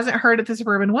hasn't heard of the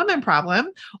Suburban Women Problem.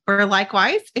 Or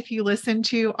likewise, if you listen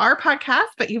to our podcast,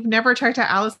 but you've never checked out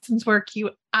Allison's work,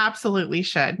 you absolutely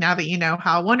should, now that you know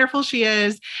how wonderful she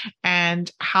is and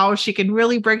how she can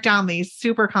really break down these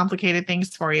super complicated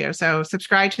things for you. So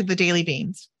subscribe to the Daily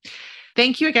Beans.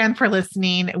 Thank you again for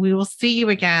listening. We will see you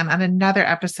again on another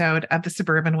episode of the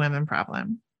Suburban Women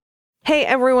Problem. Hey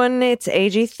everyone, it's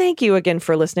AG. Thank you again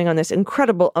for listening on this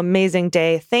incredible, amazing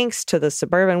day. Thanks to the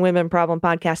Suburban Women Problem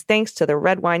podcast. Thanks to the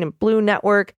Red Wine and Blue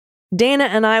Network. Dana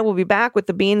and I will be back with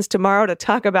the Beans tomorrow to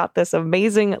talk about this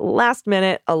amazing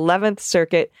last-minute 11th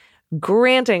Circuit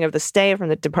granting of the stay from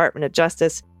the Department of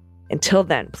Justice. Until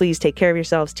then, please take care of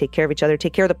yourselves, take care of each other,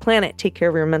 take care of the planet, take care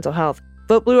of your mental health.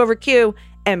 Vote blue over Q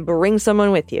and bring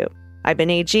someone with you. I've been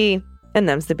AG, and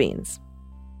them's the Beans.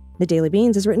 The Daily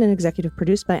Beans is written and executive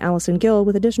produced by Allison Gill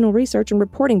with additional research and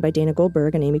reporting by Dana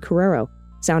Goldberg and Amy Carrero.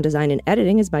 Sound design and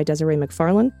editing is by Desiree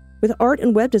McFarlane, with art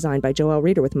and web design by Joelle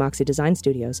Reeder with Moxie Design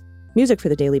Studios. Music for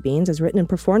The Daily Beans is written and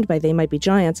performed by They Might Be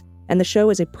Giants, and the show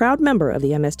is a proud member of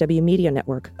the MSW Media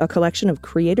Network, a collection of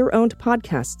creator-owned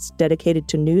podcasts dedicated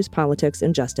to news, politics,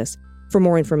 and justice. For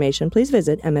more information, please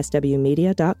visit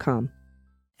mswmedia.com.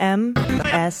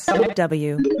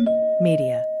 MSW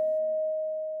Media.